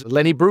plays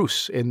Lenny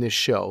Bruce in this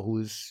show,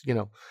 who's,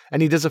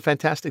 and he does a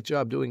fantastic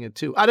job doing it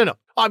too. I don't know.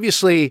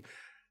 Obviously,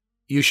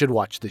 you should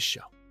watch this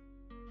show.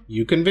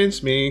 You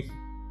convinced me.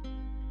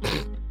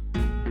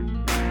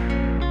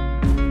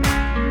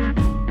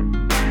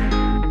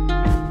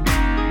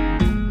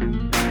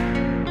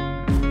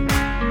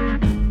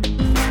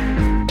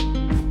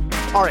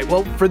 All right,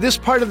 well, for this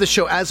part of the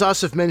show, as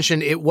Asif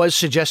mentioned, it was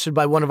suggested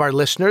by one of our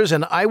listeners,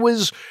 and I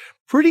was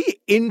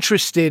pretty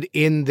interested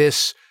in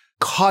this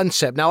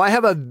concept. Now, I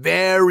have a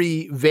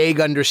very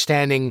vague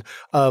understanding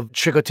of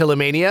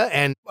trichotillomania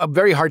and a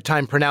very hard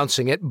time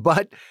pronouncing it,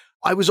 but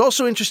I was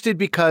also interested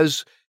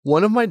because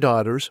one of my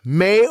daughters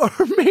may or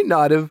may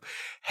not have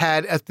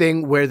had a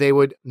thing where they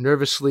would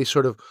nervously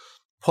sort of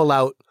pull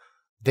out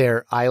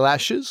their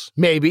eyelashes.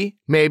 Maybe.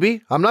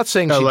 I'm not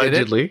saying she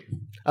did it.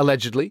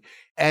 Allegedly.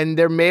 And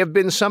there may have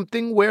been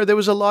something where there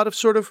was a lot of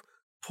sort of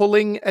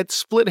pulling at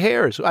split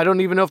hairs. I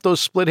don't even know if those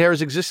split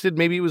hairs existed.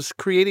 Maybe it was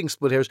creating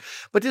split hairs.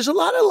 But there's a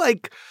lot of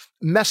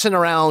messing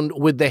around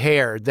with the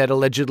hair that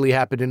allegedly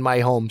happened in my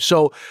home.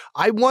 So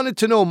I wanted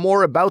to know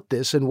more about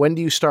this. And when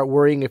do you start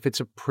worrying if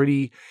it's a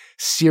pretty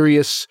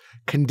serious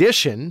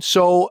condition?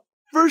 So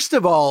first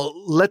of all,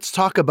 let's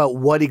talk about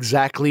what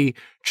exactly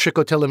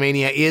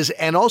trichotillomania is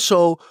and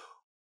also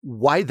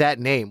why that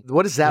name.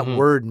 What does that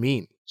word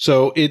mean?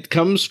 So it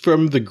comes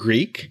from the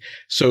Greek.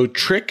 So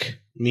trick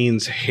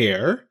means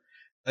hair.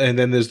 And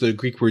then there's the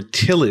Greek word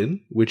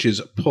tilin, which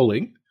is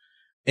pulling.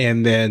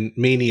 And then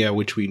mania,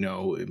 which we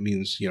know it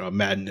means,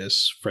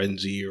 madness,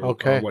 frenzy, or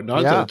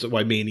whatnot. Yeah. That's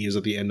why mania is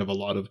at the end of a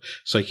lot of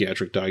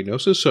psychiatric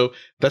diagnosis. So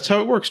that's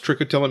how it works,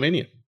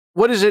 trichotillomania.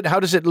 What is it? How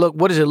does it look?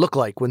 What does it look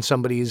like when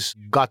somebody's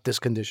got this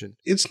condition?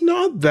 It's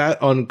not that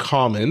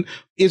uncommon.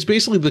 It's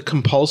basically the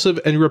compulsive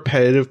and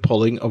repetitive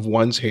pulling of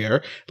one's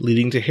hair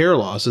leading to hair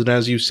loss. And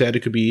as you said,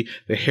 it could be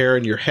the hair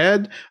in your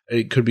head.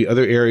 It could be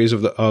other areas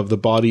of the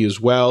body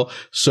as well.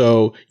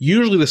 So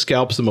usually the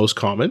scalp's the most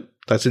common.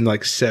 That's in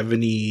like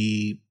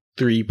 73%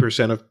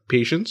 of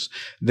patients.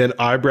 Then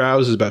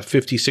eyebrows is about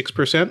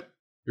 56%.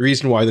 The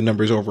reason why the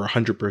number is over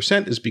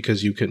 100% is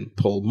because you can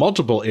pull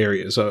multiple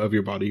areas of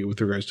your body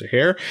with regards to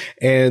hair.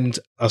 And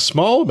a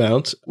small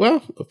amount,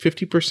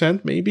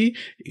 50% maybe,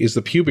 is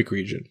the pubic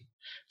region.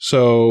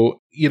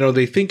 So,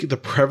 they think the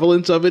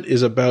prevalence of it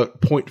is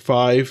about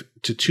 0.5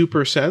 to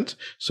 2%.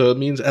 So it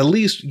means at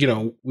least,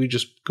 we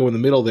just go in the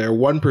middle there,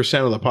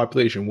 1% of the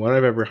population, 1 out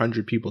of every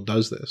 100 people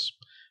does this.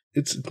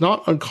 It's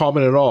not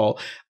uncommon at all.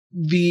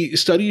 The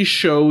studies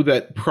show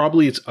that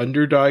probably it's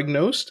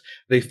underdiagnosed.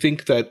 They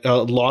think that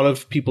a lot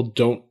of people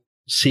don't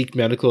seek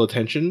medical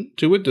attention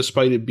to it,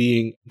 despite it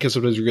because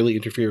sometimes really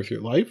interfere with your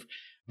life,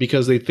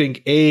 because they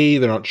think, they're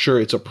not sure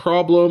it's a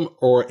problem,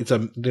 or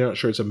they're not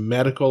sure it's a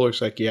medical or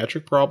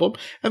psychiatric problem,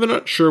 and they're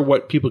not sure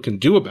what people can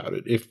do about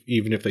it,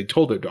 even if they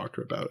told their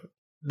doctor about it.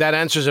 That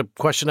answers a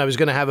question I was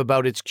going to have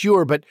about its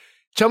cure, but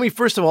tell me,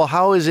 first of all,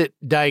 how is it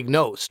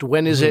diagnosed?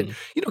 When is it,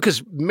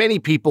 because many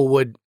people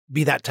would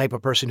be that type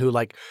of person who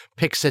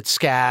picks at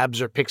scabs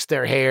or picks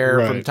their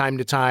hair from time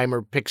to time,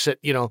 or picks at,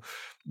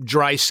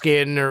 dry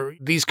skin, or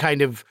these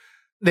kind of,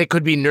 they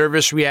could be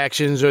nervous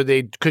reactions, or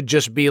they could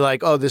just be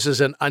like, oh, this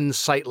is an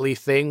unsightly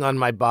thing on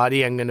my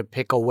body. I'm going to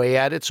pick away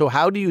at it. So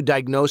how do you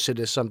diagnose it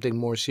as something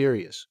more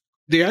serious?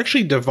 They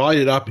actually divide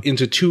it up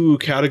into 2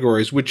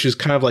 categories, which is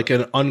kind of like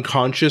an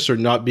unconscious or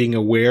not being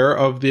aware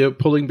of the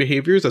pulling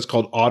behaviors. That's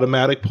called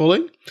automatic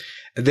pulling.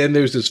 And then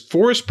there's this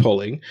forced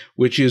pulling,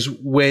 which is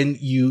when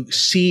you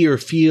see or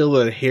feel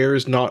that hair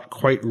is not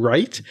quite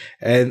right,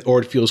 or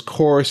it feels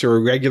coarse or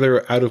irregular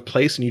or out of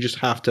place, and you just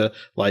have to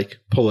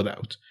pull it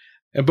out.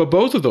 But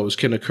both of those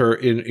can occur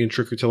in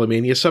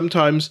trichotillomania.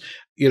 Sometimes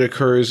it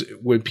occurs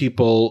when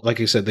people, like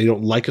I said, they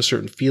don't like a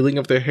certain feeling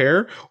of their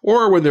hair,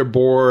 or when they're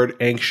bored,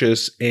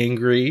 anxious,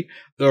 angry,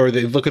 or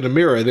they look in a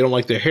mirror and they don't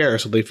like their hair,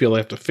 so they feel they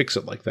have to fix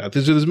it like that.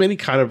 There's many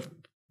kind of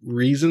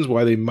reasons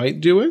why they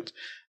might do it.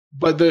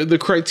 But the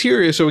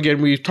criteria, so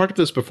again, we've talked about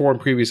this before in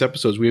previous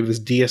episodes. We have this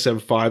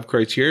DSM-5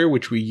 criteria,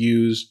 which we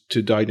use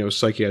to diagnose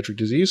psychiatric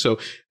disease. So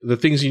the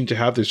things you need to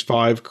have, there's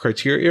 5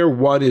 criteria.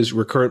 1 is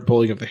recurrent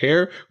pulling of the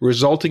hair,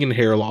 resulting in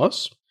hair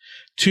loss.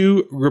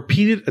 2,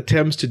 repeated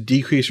attempts to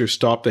decrease or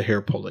stop the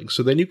hair pulling.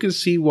 So then you can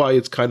see why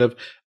it's kind of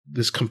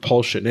this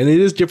compulsion. And it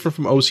is different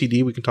from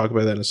OCD. We can talk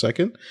about that in a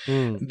second.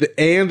 And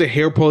the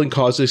hair pulling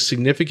causes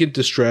significant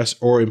distress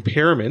or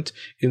impairment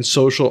in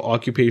social,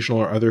 occupational,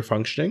 or other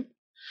functioning.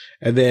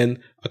 And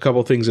then a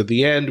couple things at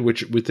the end,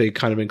 which they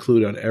kind of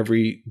include on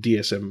every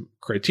DSM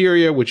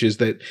criteria, which is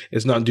that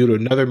it's not due to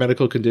another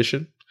medical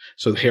condition.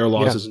 So the hair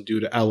loss isn't due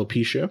to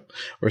alopecia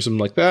or something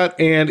like that.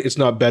 And it's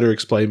not better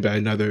explained by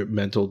another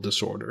mental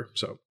disorder.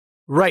 So,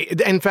 right.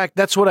 In fact,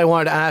 that's what I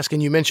wanted to ask.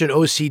 And you mentioned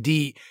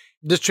OCD.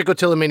 Does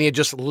trichotillomania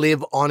just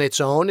live on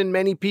its own in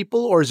many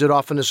people, or is it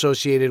often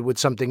associated with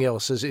something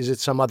else? Is it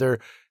some other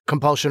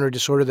compulsion or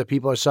disorder that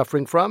people are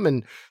suffering from?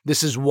 And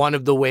this is one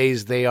of the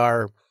ways they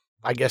are,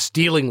 I guess,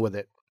 dealing with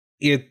it.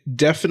 It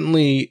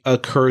definitely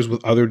occurs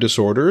with other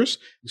disorders.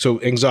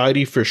 So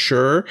anxiety for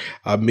sure,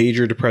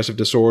 major depressive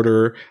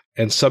disorder,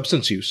 and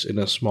substance use in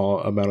a small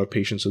amount of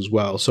patients as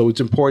well. So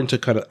it's important to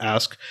kind of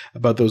ask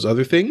about those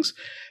other things.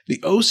 The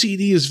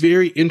OCD is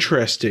very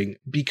interesting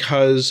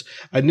because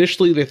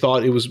initially they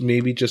thought it was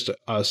maybe just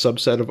a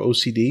subset of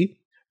OCD,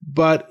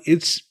 but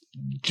it's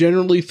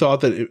generally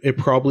thought that it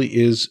probably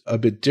is a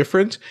bit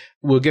different.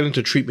 We'll get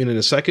into treatment in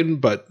a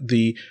second, but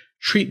the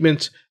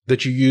treatment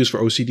that you use for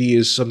OCD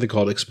is something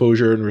called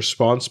exposure and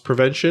response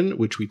prevention,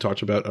 which we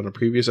talked about on a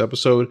previous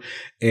episode,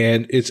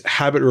 and it's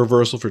habit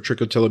reversal for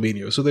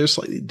trichotillomania. So there's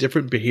slightly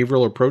different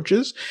behavioral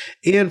approaches.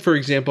 And for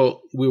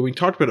example, when we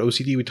talked about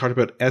OCD, we talked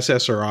about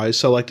SSRIs,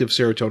 selective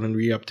serotonin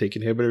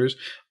reuptake inhibitors.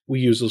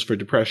 We use those for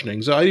depression and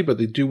anxiety, but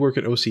they do work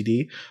in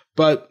OCD.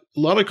 But a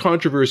lot of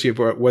controversy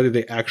about whether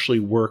they actually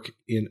work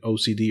in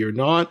OCD or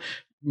not.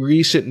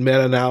 Recent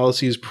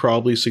meta-analyses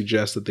probably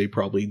suggest that they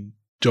probably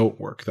don't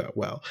work that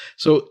well.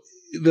 So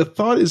the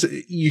thought is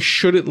you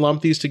shouldn't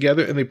lump these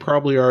together, and they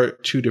probably are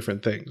 2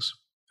 different things.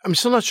 I'm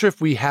still not sure if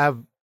we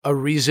have a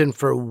reason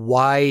for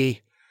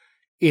why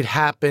it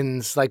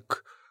happens. Like,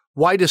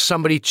 why does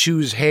somebody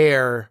choose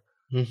hair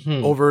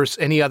over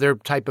any other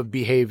type of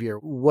behavior?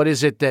 What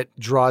is it that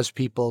draws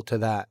people to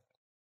that?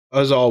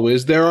 As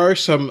always, there are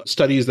some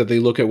studies that they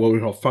look at what we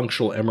call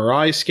functional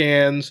MRI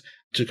scans.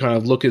 to kind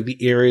of look at the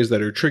areas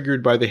that are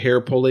triggered by the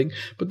hair pulling.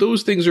 But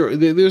those things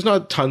there's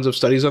not tons of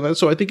studies on that.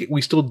 So I think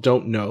we still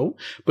don't know.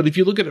 But if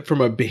you look at it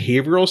from a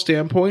behavioral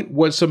standpoint,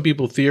 what some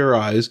people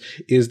theorize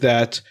is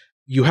that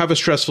you have a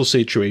stressful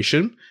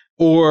situation,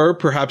 or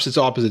perhaps it's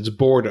opposite, it's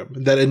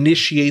boredom that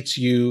initiates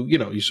you,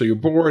 so you're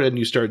bored and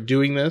you start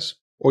doing this,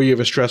 or you have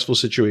a stressful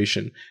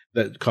situation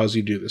that causes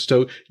you to do this.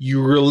 So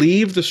you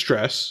relieve the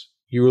stress,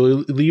 you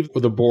relieve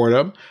the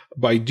boredom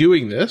by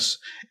doing this.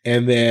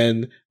 And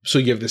then, so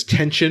you have this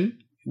tension,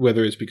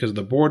 whether it's because of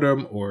the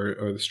boredom or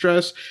the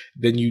stress,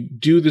 then you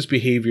do this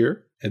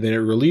behavior and then it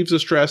relieves the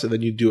stress and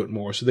then you do it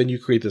more. So then you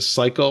create this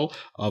cycle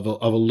of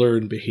a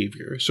learned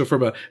behavior. So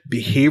from a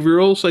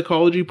behavioral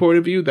psychology point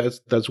of view,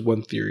 that's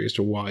one theory as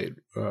to why it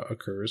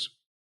occurs.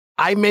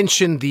 I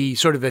mentioned the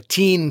sort of a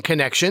teen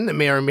connection that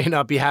may or may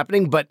not be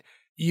happening, but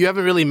you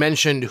haven't really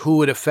mentioned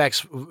who it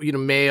affects,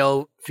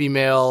 male,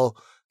 female,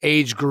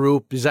 age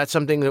group. Is that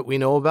something that we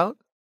know about?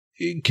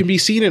 It can be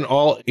seen in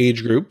all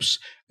age groups.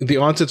 The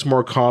onset's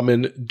more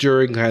common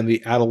during kind of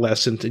the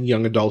adolescent and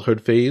young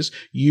adulthood phase.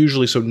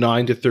 Usually, so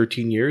 9 to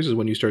 13 years is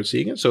when you start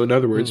seeing it. So in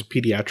other words,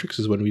 pediatrics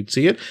is when we'd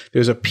see it.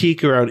 There's a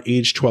peak around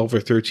age 12 or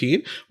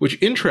 13,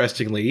 which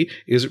interestingly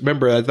is,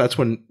 remember, that's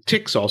when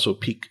tics also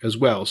peak as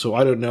well. So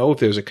I don't know if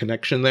there's a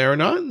connection there or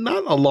not.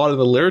 Not a lot in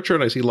the literature,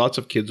 and I see lots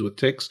of kids with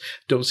tics.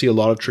 Don't see a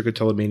lot of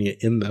trichotillomania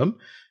in them.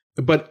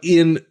 But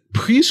in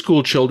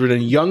preschool children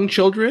and young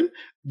children,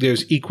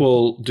 there's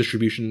equal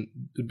distribution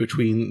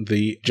between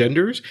the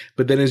genders.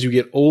 But then as you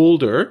get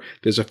older,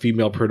 there's a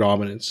female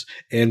predominance.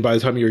 And by the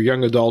time you're a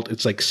young adult,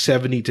 it's like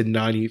 70 to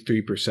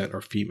 93%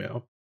 are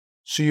female.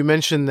 So you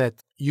mentioned that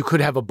you could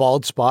have a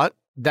bald spot.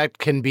 That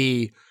can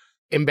be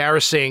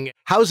embarrassing.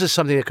 How is this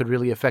something that could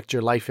really affect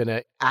your life in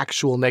an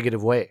actual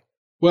negative way?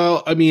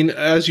 Well, I mean,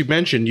 as you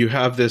mentioned, you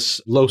have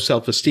this low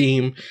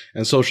self-esteem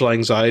and social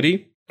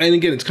anxiety. And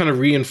again, it's kind of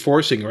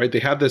reinforcing, right? They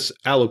have this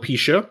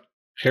alopecia,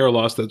 hair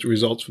loss that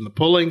results from the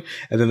pulling,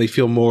 and then they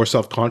feel more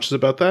self-conscious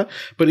about that.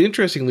 But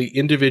interestingly,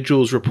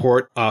 individuals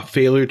report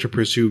failure to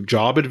pursue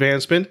job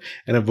advancement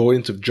and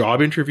avoidance of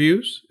job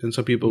interviews. And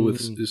some people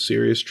with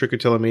serious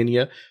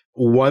trichotillomania,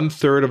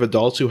 1/3 of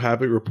adults who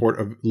have it report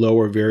a low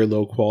or very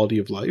low quality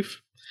of life.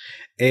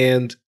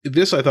 And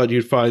this I thought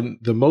you'd find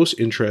the most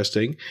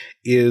interesting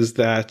is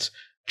that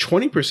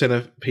 20%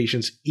 of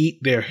patients eat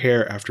their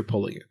hair after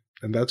pulling it.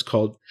 And that's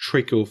called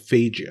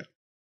trichophagia.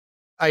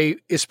 I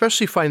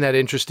especially find that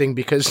interesting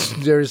because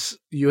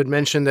you had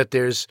mentioned that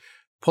there's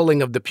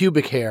pulling of the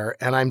pubic hair,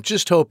 and I'm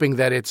just hoping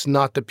that it's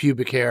not the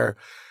pubic hair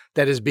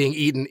that is being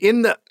eaten.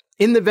 In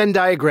the Venn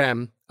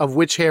diagram of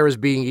which hair is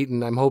being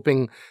eaten, I'm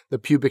hoping the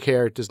pubic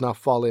hair does not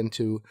fall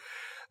into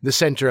the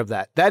center of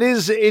that. That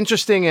is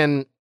interesting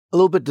and a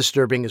little bit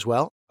disturbing as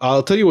well.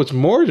 I'll tell you what's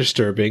more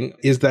disturbing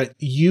is that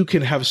you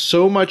can have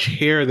so much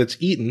hair that's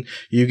eaten,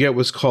 you get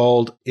what's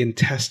called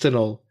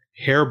intestinal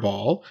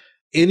hairball.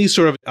 Any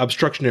sort of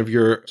obstruction of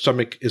your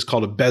stomach is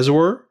called a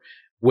bezoar.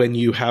 When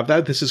you have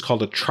that, this is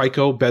called a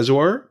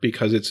trichobezoar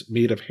because it's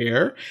made of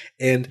hair.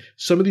 And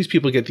some of these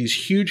people get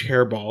these huge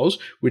hairballs,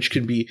 which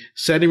can be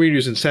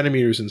centimeters and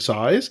centimeters in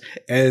size,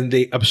 and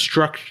they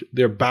obstruct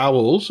their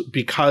bowels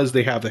because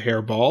they have the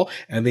hairball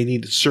and they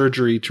need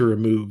surgery to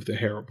remove the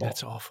hairball.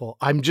 That's awful.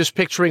 I'm just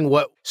picturing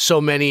what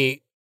so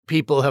many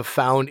people have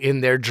found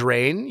in their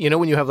drain.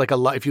 When you have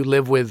if you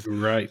live with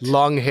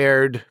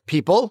long-haired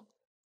people,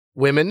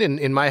 women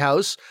in my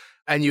house,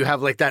 and you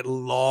have like that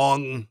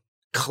long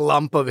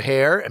clump of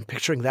hair, and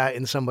picturing that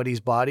in somebody's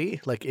body,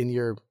 like in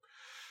your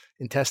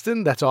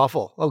intestine, that's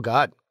awful. Oh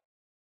God.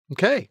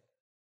 Okay.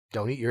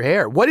 Don't eat your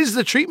hair. What is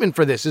the treatment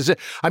for this?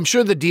 I'm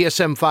sure the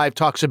DSM-5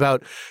 talks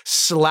about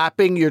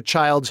slapping your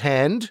child's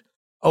hand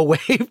away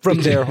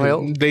from their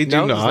oil. They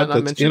do not.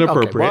 That's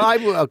inappropriate.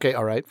 Okay.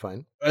 All right.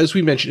 Fine. As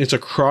we mentioned, it's a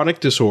chronic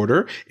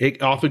disorder.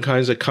 It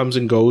oftentimes comes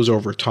and goes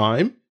over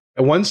time.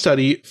 And one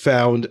study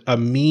found a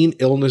mean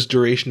illness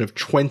duration of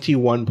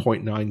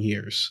 21.9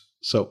 years.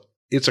 So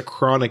it's a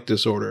chronic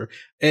disorder.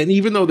 And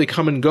even though they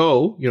come and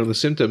go, the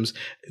symptoms,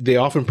 they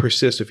often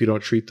persist if you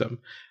don't treat them.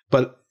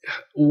 But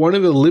one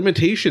of the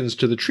limitations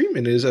to the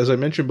treatment is, as I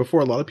mentioned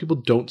before, a lot of people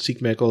don't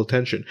seek medical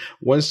attention.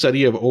 One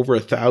study of over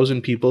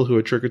 1,000 people who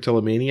had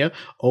trichotillomania,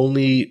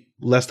 only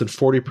less than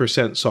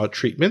 40% sought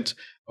treatment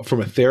from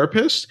a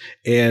therapist,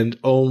 and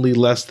only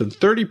less than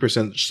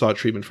 30% sought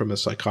treatment from a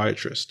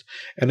psychiatrist.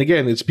 And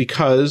again, it's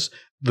because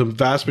the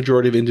vast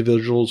majority of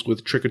individuals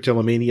with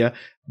trichotillomania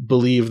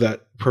believe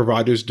that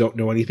providers don't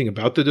know anything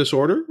about the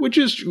disorder, which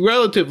is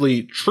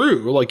relatively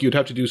true. Like, you'd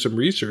have to do some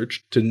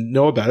research to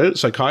know about it.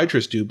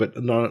 Psychiatrists do,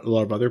 but not a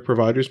lot of other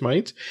providers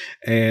might.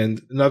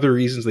 And another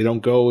reasons they don't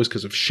go is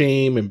because of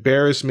shame,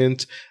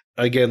 embarrassment,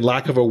 again,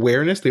 lack of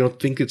awareness. They don't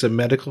think it's a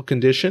medical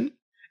condition.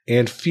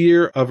 And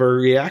fear of a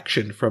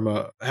reaction from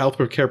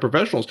healthcare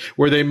professionals,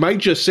 where they might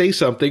just say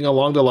something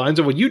along the lines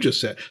of what you just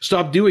said.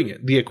 Stop doing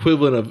it. The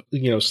equivalent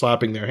of,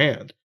 slapping their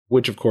hand,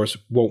 which of course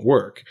won't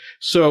work.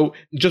 So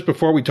just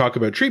before we talk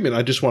about treatment,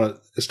 I just want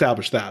to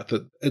establish that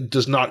it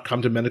does not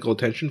come to medical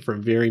attention for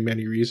very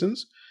many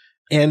reasons.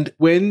 And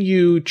when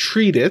you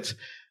treat it,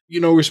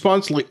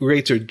 response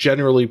rates are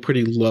generally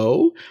pretty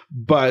low,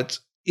 but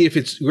if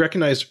it's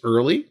recognized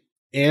early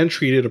and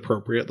treated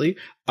appropriately,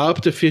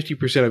 up to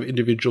 50% of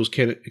individuals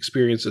can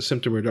experience a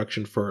symptom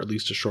reduction for at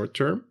least a short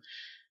term.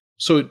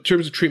 So in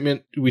terms of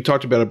treatment, we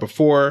talked about it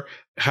before.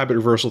 Habit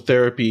reversal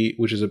therapy,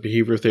 which is a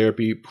behavioral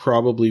therapy,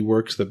 probably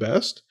works the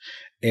best.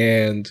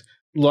 And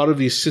a lot of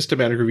these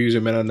systematic reviews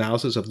and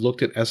meta-analysis have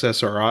looked at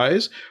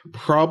SSRIs.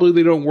 Probably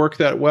they don't work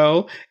that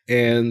well.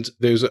 And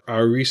there's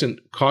our recent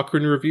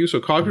Cochrane review. So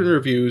Cochrane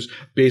reviews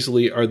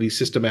basically are these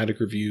systematic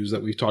reviews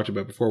that we've talked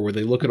about before, where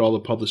they look at all the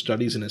published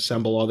studies and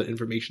assemble all the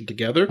information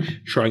together,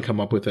 try and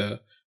come up with a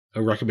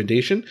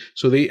recommendation.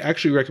 So they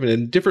actually recommend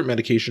a different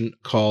medication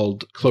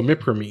called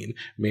clomipramine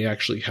may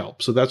actually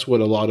help. So that's what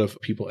a lot of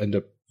people end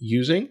up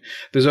using.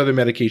 There's other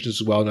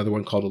medications as well, another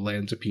one called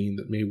olanzapine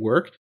that may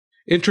work.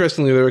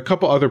 Interestingly, there are a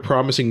couple other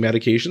promising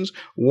medications.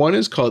 One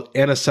is called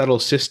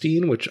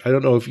N-acetylcysteine, which I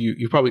don't know if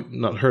you've probably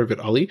not heard of it,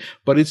 Ali,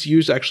 but it's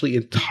used actually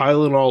in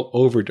Tylenol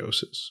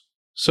overdoses.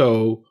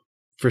 So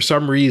for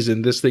some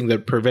reason, this thing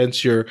that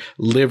prevents your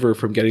liver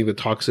from getting the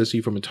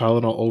toxicity from a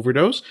Tylenol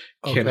overdose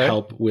can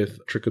help with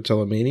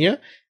trichotillomania.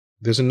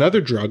 There's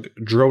another drug,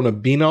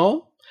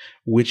 dronabinol,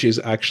 which is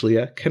actually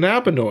a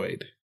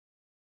cannabinoid.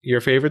 Your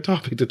favorite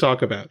topic to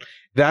talk about.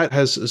 That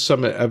has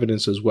some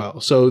evidence as well.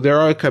 So there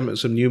are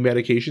some new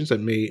medications that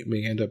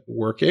may end up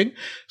working.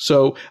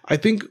 So I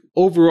think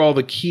overall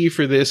the key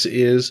for this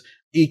is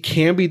it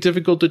can be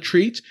difficult to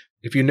treat.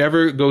 If you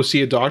never go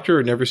see a doctor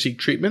or never seek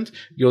treatment,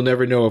 you'll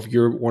never know if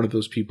you're one of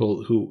those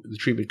people who the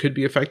treatment could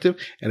be effective.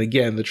 And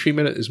again, the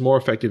treatment is more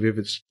effective if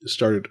it's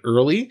started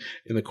early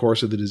in the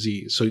course of the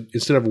disease. So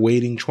instead of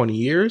waiting 20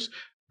 years,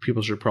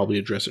 people should probably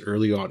address it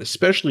early on,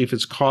 especially if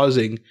it's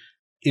causing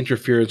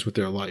interference with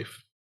their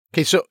life.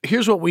 Okay, so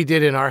here's what we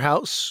did in our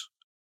house.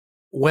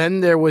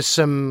 When there was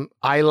some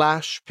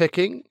eyelash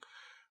picking,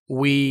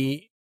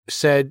 we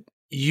said,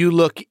 "You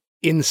look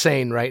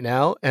insane right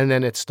now," and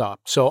then it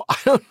stopped. So I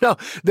don't know.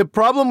 The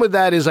problem with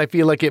that is I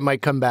feel like it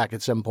might come back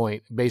at some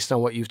point based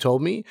on what you've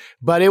told me,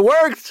 but it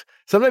worked.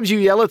 Sometimes you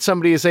yell at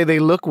somebody and say they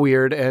look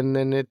weird, and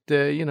then it,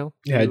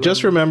 Yeah,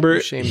 just remember,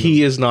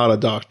 he is not a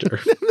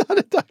doctor. I'm not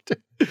a doctor.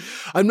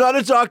 I'm not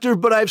a doctor,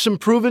 but I have some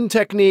proven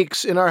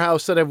techniques in our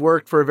house that have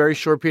worked for a very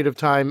short period of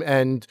time.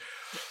 And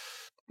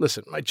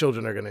listen, my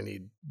children are going to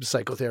need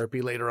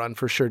psychotherapy later on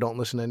for sure. Don't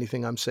listen to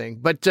anything I'm saying.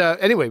 But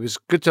anyway, it was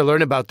good to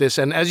learn about this.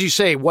 And as you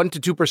say, 1 to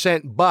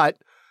 2%, but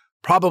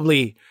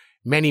probably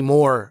many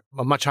more,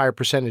 a much higher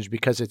percentage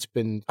because it's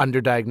been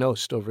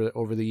underdiagnosed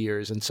over the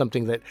years and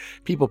something that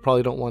people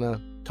probably don't want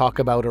to talk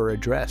about or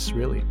address,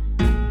 really.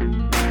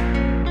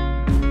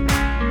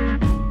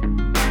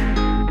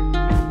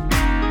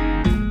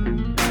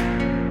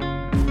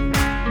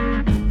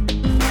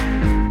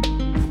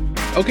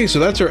 Okay, so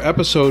that's our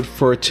episode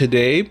for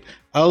today.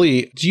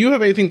 Ali, do you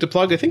have anything to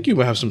plug? I think you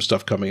have some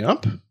stuff coming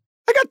up.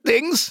 I got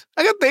things.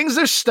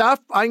 There's stuff.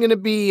 I'm going to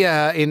be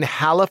in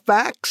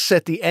Halifax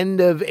at the end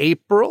of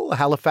April,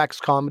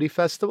 Halifax Comedy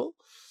Festival.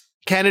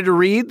 Canada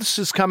Reads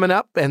is coming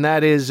up, and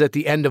that is at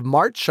the end of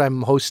March.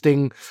 I'm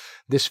hosting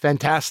this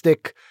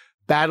fantastic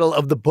Battle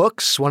of the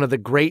Books, one of the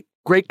great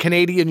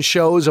Canadian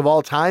shows of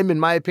all time, in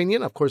my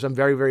opinion. Of course, I'm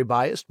very, very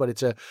biased, but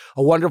it's a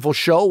wonderful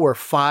show where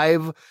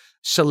 5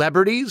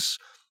 celebrities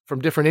from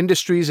different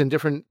industries and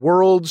different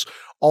worlds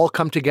all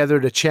come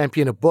together to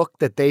champion a book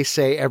that they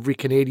say every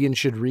Canadian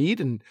should read.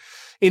 And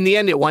in the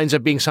end, it winds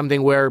up being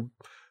something where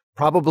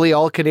probably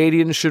all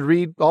Canadians should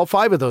read all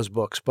 5 of those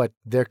books, but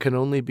there can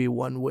only be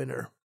one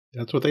winner.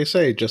 That's what they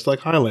say, just like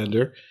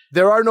Highlander.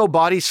 There are no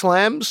body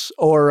slams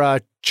or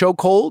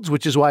chokeholds,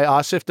 which is why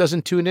Asif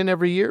doesn't tune in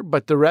every year.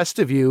 But the rest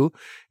of you,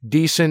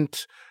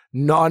 decent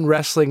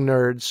non-wrestling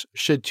nerds,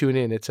 should tune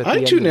in. It's at the I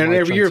end tune of in March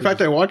every year. In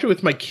fact, I watch it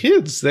with my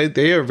kids.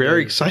 They are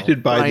very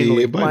excited by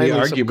the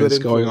arguments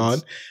going on.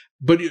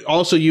 But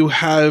also, you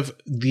have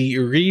the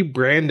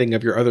rebranding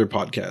of your other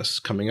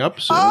podcasts coming up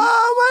soon.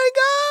 Oh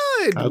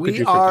my God!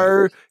 We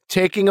are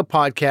taking a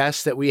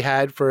podcast that we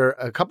had for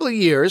a couple of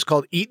years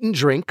called Eat and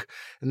Drink,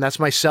 and that's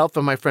myself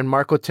and my friend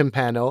Marco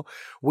Timpano.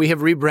 We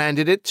have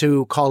rebranded it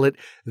to call it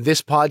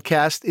This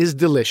Podcast is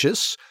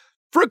Delicious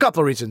for a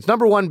couple of reasons.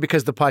 Number one,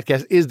 because the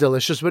podcast is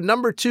delicious, but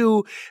number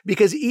two,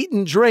 because Eat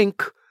and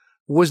Drink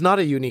was not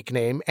a unique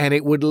name, and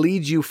it would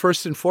lead you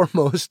first and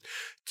foremost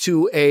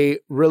to a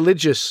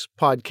religious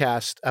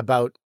podcast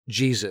about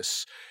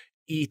Jesus.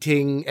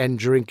 Eating and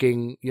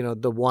drinking,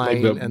 the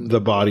wine and the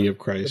body of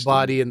Christ. The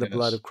body and the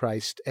blood of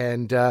Christ.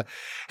 And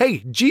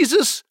hey,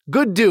 Jesus,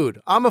 good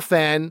dude. I'm a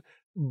fan,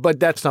 but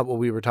that's not what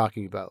we were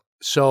talking about.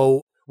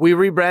 So we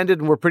rebranded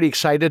and we're pretty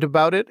excited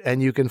about it.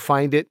 And you can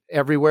find it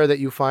everywhere that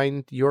you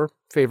find your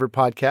favorite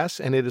podcasts.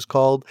 And it is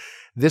called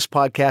This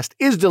Podcast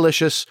is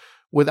Delicious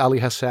with Ali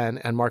Hassan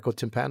and Marco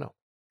Timpano.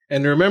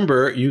 And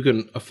remember, you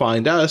can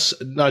find us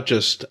not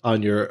just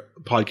on your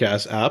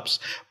podcast apps,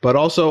 but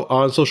also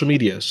on social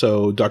media.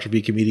 So Dr.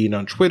 V Comedian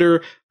on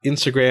Twitter,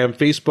 Instagram,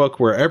 Facebook,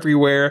 we're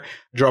everywhere.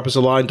 Drop us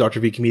a line,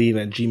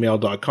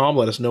 drvcomedian@gmail.com.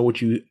 Let us know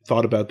what you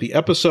thought about the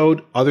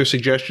episode. Other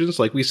suggestions,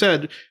 like we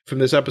said, from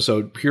this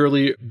episode,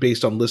 purely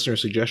based on listener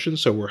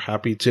suggestions. So we're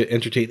happy to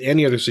entertain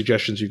any other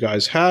suggestions you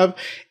guys have.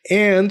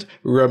 And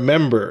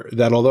remember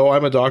that although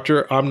I'm a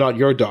doctor, I'm not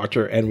your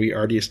doctor. And we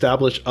already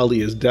established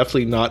Ali is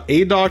definitely not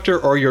a doctor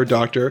or your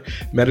doctor.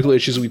 Medical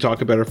issues we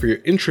talk about are for your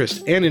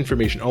interest and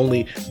information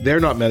only. They're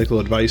not medical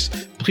advice.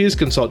 Please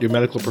consult your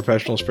medical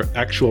professionals for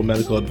actual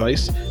medical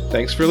advice.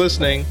 Thanks for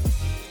listening.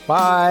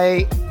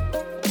 Bye.